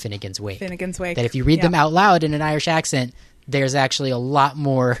and Finnegan's Wake. That if you read them out loud in an Irish accent, there's actually a lot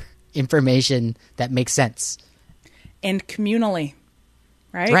more information that makes sense. And communally,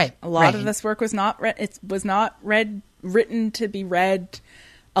 right? Right. A lot of this work was not written to be read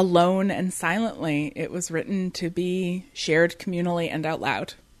alone and silently. It was written to be shared communally and out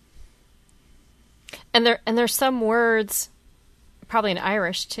loud. And there's some words, probably in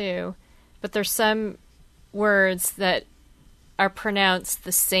Irish too, but there's some words that are pronounced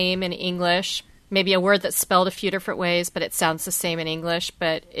the same in English. Maybe a word that's spelled a few different ways, but it sounds the same in English.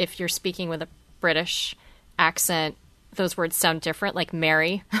 But if you're speaking with a British accent, those words sound different, like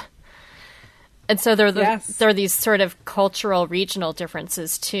Mary. And so there are these sort of cultural, regional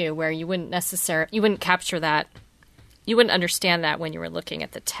differences too, where you wouldn't capture that. You wouldn't understand that when you were looking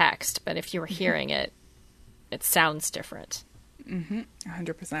at the text, but if you were hearing it, it sounds different.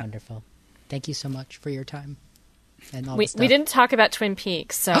 100%. Wonderful. Thank you so much for your time. And all we didn't talk about Twin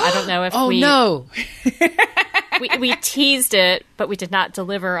Peaks, so I don't know if no. we teased it, but we did not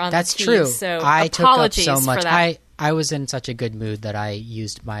deliver on That's the tease. true. So I apologies took up so much. for that. I was in such a good mood that I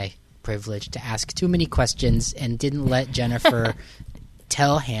used my privilege to ask too many questions and didn't let Jennifer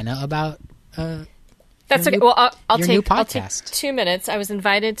tell Hannah about That's okay. Well, I'll take 2 minutes. I was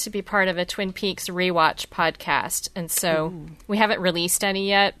invited to be part of a Twin Peaks rewatch podcast, and so we haven't released any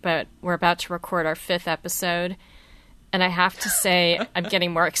yet, but we're about to record our 5th episode. And I have to say, I'm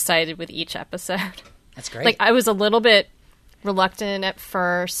getting more excited with each episode. That's great. Like, I was a little bit reluctant at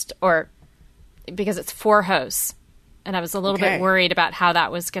first, or because it's 4 hosts, and I was a little bit worried about how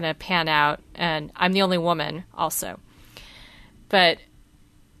that was going to pan out. And I'm the only woman also. But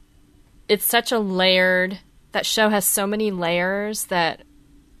it's such a that show has so many layers that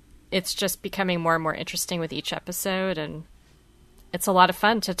it's just becoming more and more interesting with each episode. And it's a lot of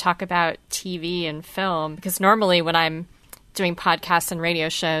fun to talk about TV and film, because normally when I'm doing podcasts and radio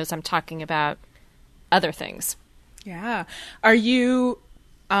shows, I'm talking about other things. Yeah. Are you,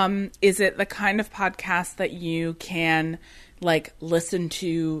 is it the kind of podcast that you can like listen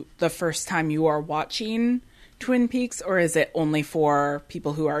to the first time you are watching Twin Peaks, or is it only for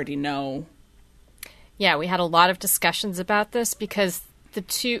people who already know? Yeah, we had a lot of discussions about this because the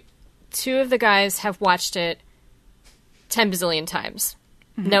two of the guys have watched it 10 bazillion times,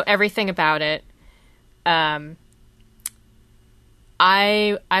 know everything about it.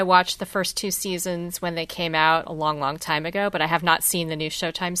 I watched the first 2 seasons when they came out a long, long time ago, but I have not seen the new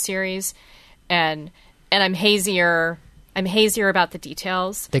Showtime series, and I'm hazier about the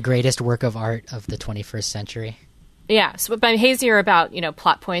details. The greatest work of art of the 21st century. Yeah, but I'm hazier about,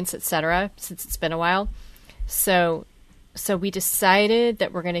 plot points, etc., since it's been a while. So we decided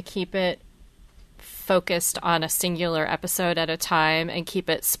that we're going to keep it focused on a singular episode at a time and keep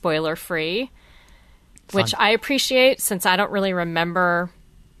it spoiler-free, which I appreciate since I don't really remember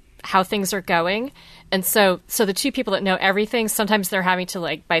how things are going. And so the 2 people that know everything, sometimes they're having to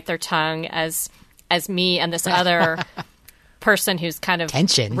like bite their tongue as me and this other person who's kind of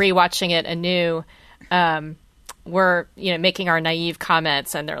rewatching it anew. We're making our naive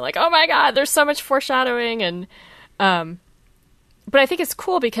comments, and they're like, "Oh my God, there's so much foreshadowing." And but I think it's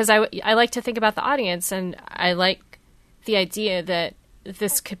cool because I like to think about the audience, and I like the idea that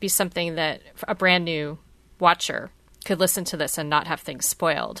this could be something that a brand new watcher could listen to this and not have things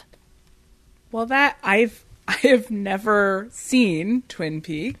spoiled. Well, that I have never seen Twin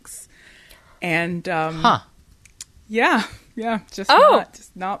Peaks, and yeah, just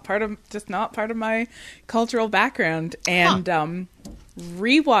not part of my cultural background. And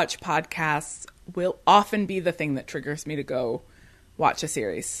rewatch podcasts will often be the thing that triggers me to go watch a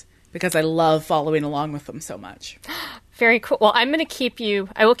series because I love following along with them so much. Very cool. Well, I will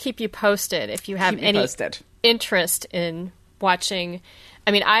keep you posted if you have any posted. interest in watching.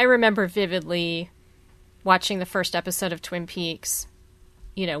 I mean, I remember vividly watching the first episode of Twin Peaks,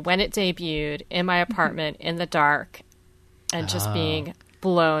 when it debuted in my apartment in the dark and just being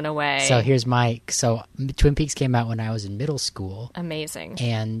blown away. So Twin Peaks came out when I was in middle school. Amazing.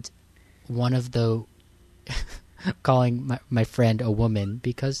 And one of the calling my friend a woman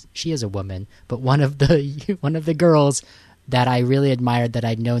because she is a woman, but one of the girls that I really admired that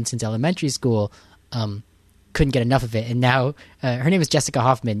I'd known since elementary school couldn't get enough of it, and now her name is Jessica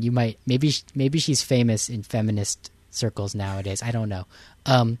Hoffman. You might maybe she's famous in feminist circles nowadays. I don't know.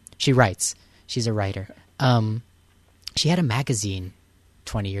 She writes. She's a writer. She had a magazine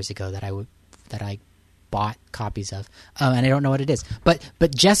 20 years ago that I bought copies of, and I don't know what it is. But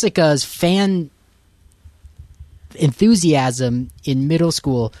Jessica's fan enthusiasm in middle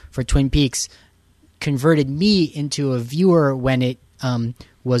school for Twin Peaks converted me into a viewer when it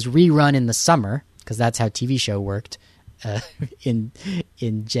was rerun in the summer, because that's how TV show worked in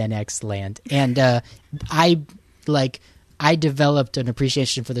Gen X land. And I developed an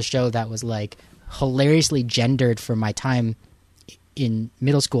appreciation for the show that was like hilariously gendered for my time in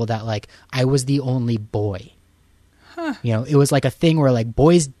middle school, that like I was the only boy. It was like a thing where like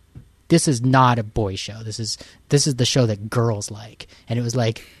boys, this is not a boy show. This is the show that girls like. And it was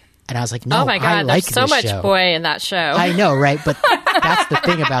like, and I was like, no, oh my God, I like there's so this much show. boy in that show. I know, right? But that's the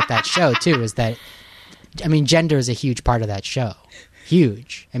thing about that show too, is that, I mean, gender is a huge part of that show.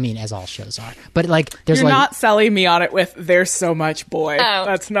 Huge. I mean, as all shows are. But like, there's You're not selling me on it with "there's so much boy." Oh.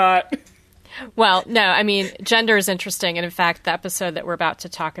 That's not. Well, no, I mean, gender is interesting. And in fact, the episode that we're about to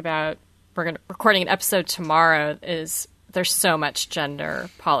talk about, recording an episode tomorrow, there's so much gender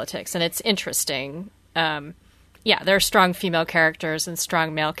politics, and it's interesting. There are strong female characters and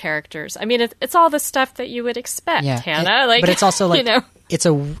strong male characters. I mean, it's all the stuff that you would expect, Hannah. But it's also like, it's a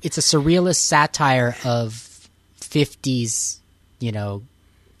surrealist satire of 50s,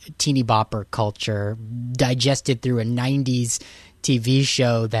 teeny bopper culture digested through a 90s TV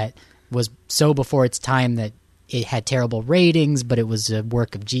show that was so before its time that it had terrible ratings, but it was a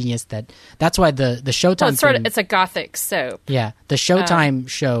work of genius. That's why the Showtime it's a gothic soap. Yeah, the Showtime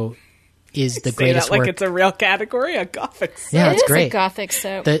show is the greatest that like work. It's a real category, a gothic soap. Yeah, it's It is great. a gothic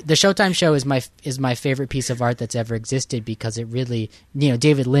soap. The Showtime show is my favorite piece of art that's ever existed, because it really,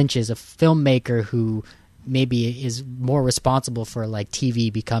 David Lynch is a filmmaker who maybe is more responsible for like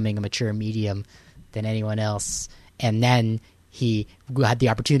TV becoming a mature medium than anyone else, and then he had the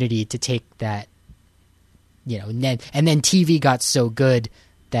opportunity to take that, and then TV got so good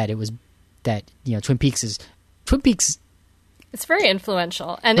that it was that Twin Peaks. It's very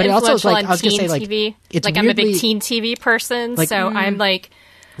influential, and but influential also, like, on teen TV. It's like, I'm a big weirdly, teen TV person, so I'm like,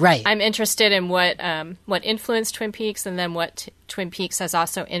 right. I'm interested in what influenced Twin Peaks, and then what Twin Peaks has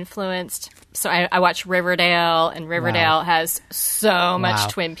also influenced. So I watch Riverdale, and Riverdale has so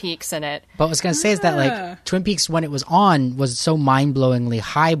much Twin Peaks in it. But what I was going to say is that like Twin Peaks, when it was on, was so mind-blowingly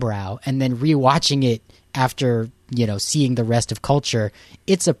highbrow, and then rewatching it after seeing the rest of culture,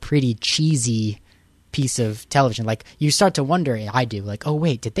 it's a pretty cheesy piece of television. Like, you start to wonder, and I do, like, oh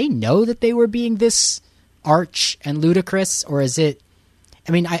wait, did they know that they were being this arch and ludicrous, or is it?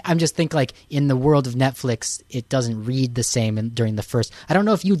 I mean, I'm just think like in the world of Netflix, it doesn't read the same during the first. I don't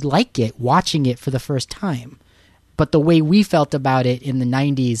know if you'd like it watching it for the first time, but the way we felt about it in the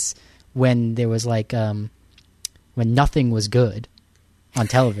 90s, when there was like when nothing was good on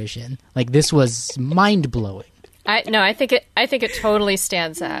television, like this was mind blowing. I think it totally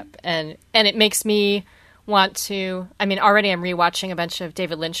stands up, and it makes me want to. I mean, already I'm rewatching a bunch of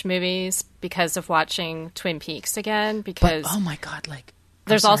David Lynch movies because of watching Twin Peaks again. Because oh my God, like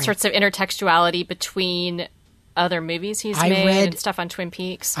there's all sorts of intertextuality between other movies he's made and stuff on Twin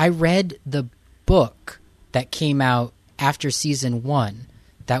Peaks. I read the book that came out after season 1.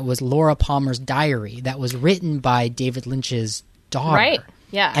 That was Laura Palmer's diary. That was written by David Lynch's daughter. Right.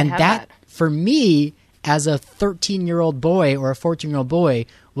 Yeah. And I have that for me, as a 13-year-old boy or a 14-year-old boy,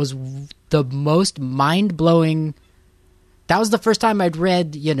 was the most mind-blowing. That was the first time I'd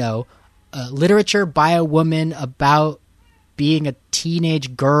read, literature by a woman about being a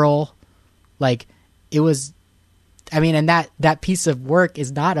teenage girl. Like, it was, I mean, and that piece of work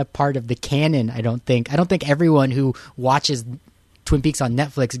is not a part of the canon, I don't think. I don't think everyone who watches Twin Peaks on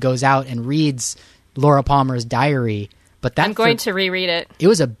Netflix goes out and reads Laura Palmer's diary. But I'm going to reread it. It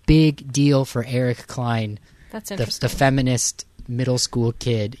was a big deal for Eric Klein. That's interesting. The feminist middle school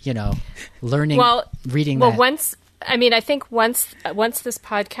kid, learning, reading well, that. I mean, I think once this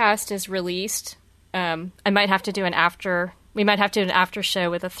podcast is released, I might have to do an after. We might have to do an after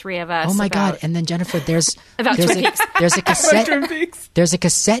show with the three of us. Oh my God! And then Jennifer, there's about there's Twin Peaks. there's a cassette Twin Peaks. there's a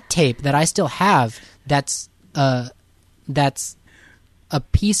cassette tape that I still have. That's a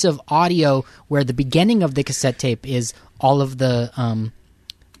piece of audio where the beginning of the cassette tape is all of the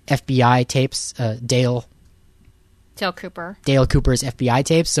FBI tapes. Dale Cooper's FBI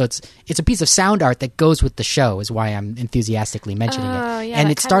tapes. So it's a piece of sound art that goes with the show. Is why I'm enthusiastically mentioning it. Yeah, and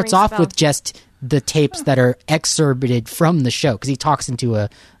that it kinda starts rings a off bell. with just the tapes that are excerpted from the show because he talks into a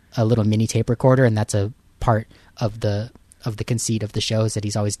little mini tape recorder, and that's a part of the conceit of the show is that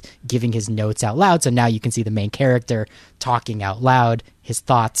he's always giving his notes out loud. So now you can see the main character talking out loud his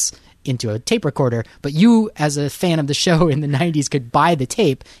thoughts into a tape recorder. But you, as a fan of the show in the 90s, could buy the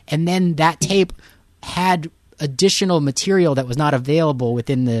tape, and then that tape had additional material that was not available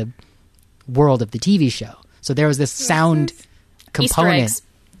within the world of the TV show. So there was this sound component. eggs.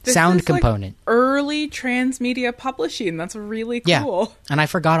 This Sound is, like, component. early transmedia publishing. That's really cool. Yeah, and I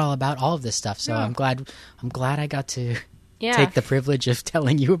forgot all about all of this stuff, so Yeah. I'm glad I got to Yeah. take the privilege of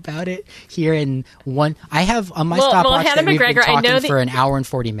telling you about it here in one. I have on my Well, stopwatch Hannah that we've been McGregor, I know talking that- for an hour and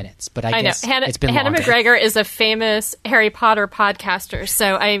 40 minutes, but I I know guess Hannah it's been Hannah longer. McGregor is a famous Harry Potter podcaster.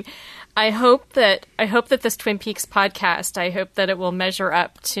 So I hope that this Twin Peaks podcast, I hope that it will measure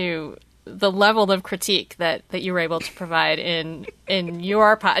up to the level of critique that you were able to provide in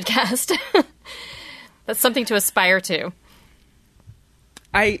your podcast. That's something to aspire to.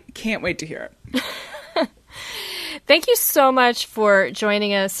 I can't wait to hear it. Thank you so much for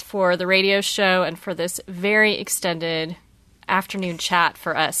joining us for the radio show and for this very extended afternoon chat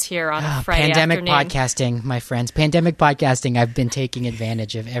for us here on a Friday Pandemic afternoon. podcasting, my friends. Pandemic podcasting, I've been taking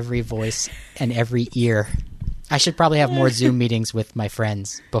advantage of every voice and every ear. I should probably have more Zoom meetings with my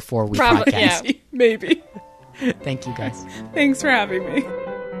friends before we Probably, podcast. yeah. Maybe. Thank you, guys. Thanks for having me.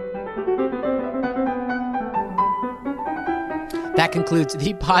 That concludes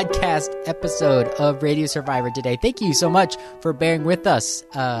the podcast episode of Radio Survivor today. Thank you so much for bearing with us.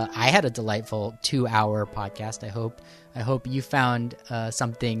 I had a delightful 2-hour podcast. I hope you found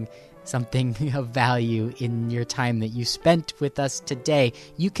something of value in your time that you spent with us today.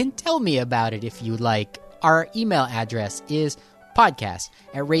 You can tell me about it if you like. Our email address is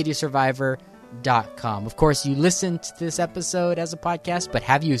podcast@radiosurvivor.com. Of course, you listened to this episode as a podcast, but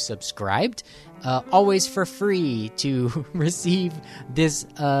have you subscribed? Always for free to receive this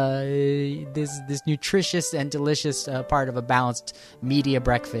this nutritious and delicious part of a balanced media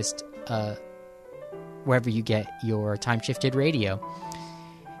breakfast wherever you get your time-shifted radio.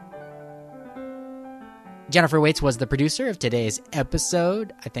 Jennifer Waits was the producer of today's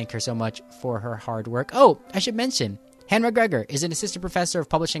episode. I thank her so much for her hard work. Oh, I should mention, Hannah McGregor is an assistant professor of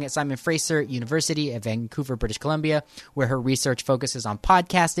publishing at Simon Fraser University at Vancouver, British Columbia, where her research focuses on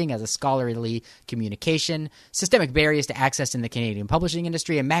podcasting as a scholarly communication, systemic barriers to access in the Canadian publishing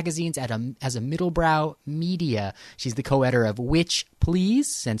industry, and magazines as a middlebrow media. She's the co-editor of Witch Please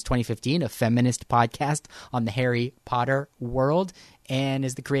since 2015, a feminist podcast on the Harry Potter world, and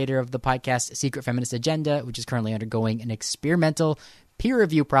is the creator of the podcast Secret Feminist Agenda, which is currently undergoing an experimental peer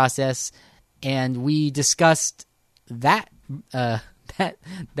review process. And we discussed that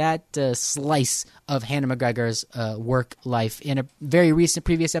slice of Hannah McGregor's work life in a very recent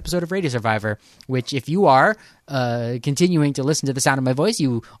previous episode of Radio Survivor, which if you are continuing to listen to the sound of my voice,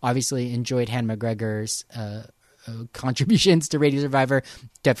 you obviously enjoyed Hannah McGregor's contributions to Radio Survivor.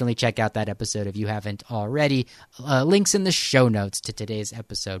 Definitely check out that episode if you haven't already. Links in the show notes to today's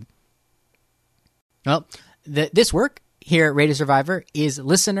episode. Well, this work here at Radio Survivor is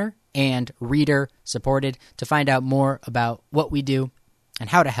listener and reader supported. To find out more about what we do and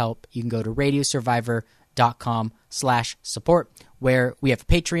how to help, you can go to radiosurvivor.com/support, where we have a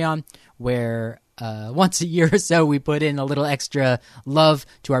Patreon, where once a year or so we put in a little extra love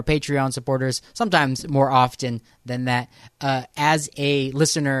to our Patreon supporters, sometimes more often than that. As a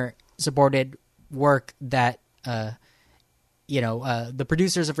listener-supported work that the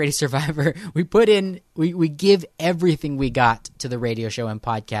producers of Radio Survivor, we give everything we got to the radio show and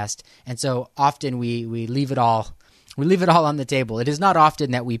podcast, and so often we leave it all. We leave it all on the table. It is not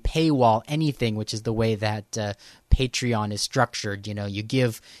often that we paywall anything, which is the way that Patreon is structured. You know, you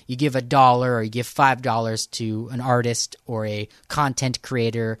give $1 or you give $5 to an artist or a content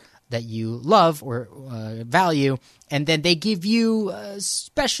creator that you love or value, and then they give you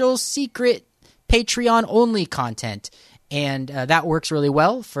special secret Patreon only content. And that works really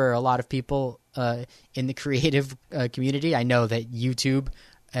well for a lot of people in the creative community. I know that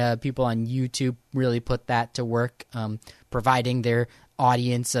people on YouTube really put that to work, providing their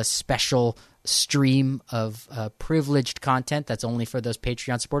audience a special stream of privileged content that's only for those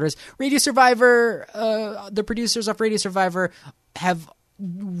Patreon supporters. Radio Survivor, the producers of Radio Survivor have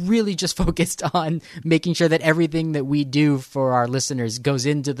really just focused on making sure that everything that we do for our listeners goes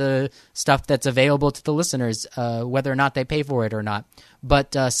into the stuff that's available to the listeners, whether or not they pay for it or not.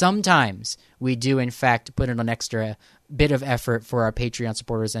 But sometimes we do, in fact, put in an extra bit of effort for our Patreon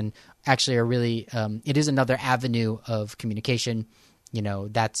supporters, and actually are really it is another avenue of communication. You know,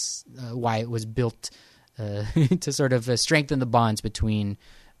 that's why it was built to sort of strengthen the bonds between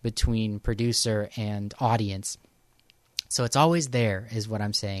producer and audience. So it's always there, is what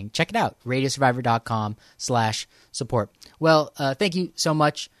I'm saying. Check it out, radiosurvivor.com/support. Well, thank you so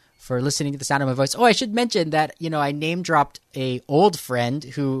much for listening to the sound of my voice. Oh, I should mention that, you know, I name dropped a old friend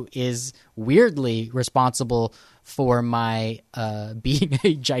who is weirdly responsible for my being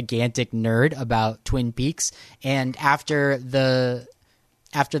a gigantic nerd about Twin Peaks. And after the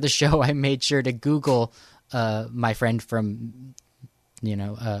show, I made sure to Google my friend from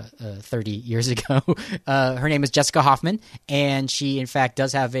 30 years ago. Her name is Jessica Hoffman, and she, in fact,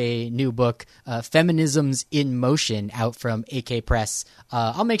 does have a new book, Feminisms in Motion, out from AK Press.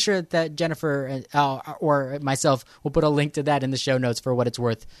 I'll make sure that Jennifer or myself will put a link to that in the show notes for what it's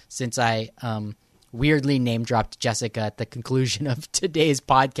worth, since I weirdly name-dropped Jessica at the conclusion of today's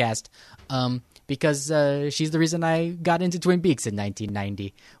podcast, because she's the reason I got into Twin Peaks in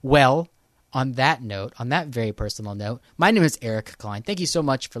 1990. Well, on that note, on that very personal note, my name is Eric Klein. Thank you so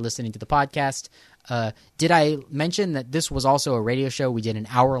much for listening to the podcast. Did I mention that this was also a radio show? We did an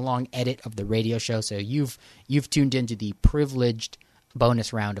hour-long edit of the radio show, so you've tuned into the privileged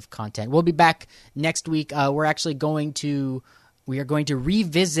bonus round of content. We'll be back next week. We are going to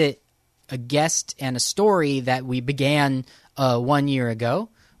revisit a guest and a story that we began 1 year ago,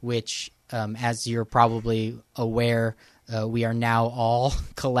 which, as you're probably aware, we are now all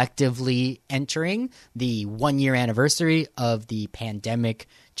collectively entering the 1 year anniversary of the pandemic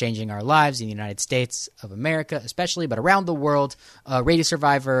changing our lives in the United States of America, especially, but around the world. Radio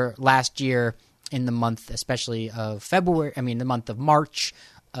Survivor last year, in the month, especially of the month of March,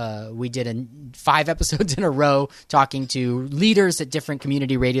 we did 5 episodes in a row talking to leaders at different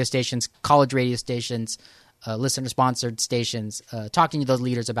community radio stations, college radio stations, listener-sponsored stations, talking to those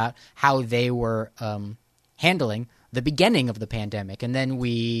leaders about how they were handling the beginning of the pandemic. And then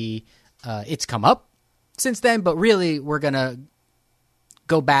it's come up since then, but really we're going to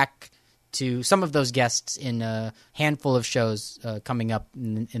go back to some of those guests in a handful of shows coming up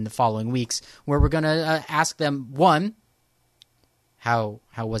in the following weeks, where we're going to ask them, one, how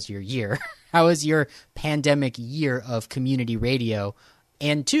was your year? How was your pandemic year of community radio?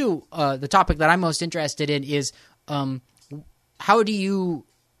 And two, the topic that I'm most interested in is how do you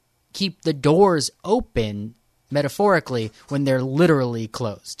keep the doors open, metaphorically, when they're literally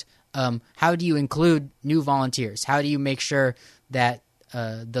closed? How do you include new volunteers? How do you make sure that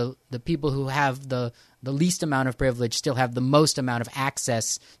the people who have the least amount of privilege still have the most amount of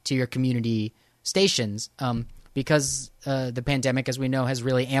access to your community stations? Because the pandemic, as we know, has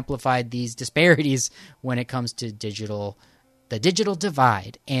really amplified these disparities when it comes to the digital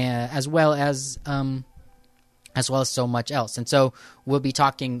divide, and as well as so much else. And so we'll be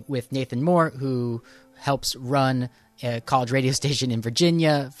talking with Nathan Moore, who helps run a college radio station in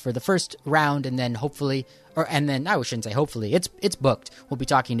Virginia for the first round, and then I shouldn't say hopefully, it's booked. We'll be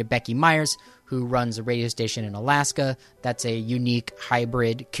talking to Becky Myers, who runs a radio station in Alaska. That's a unique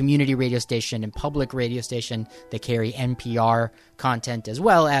hybrid community radio station and public radio station. They carry NPR content as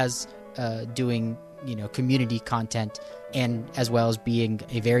well as doing community content, and as well as being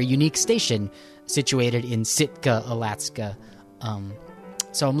a very unique station situated in Sitka, Alaska.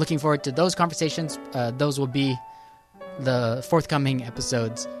 So I'm looking forward to those conversations. Those will be the forthcoming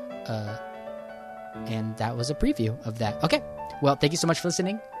episodes. And that was a preview of that. Okay. Well, thank you so much for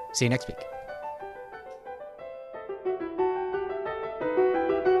listening. See you next week.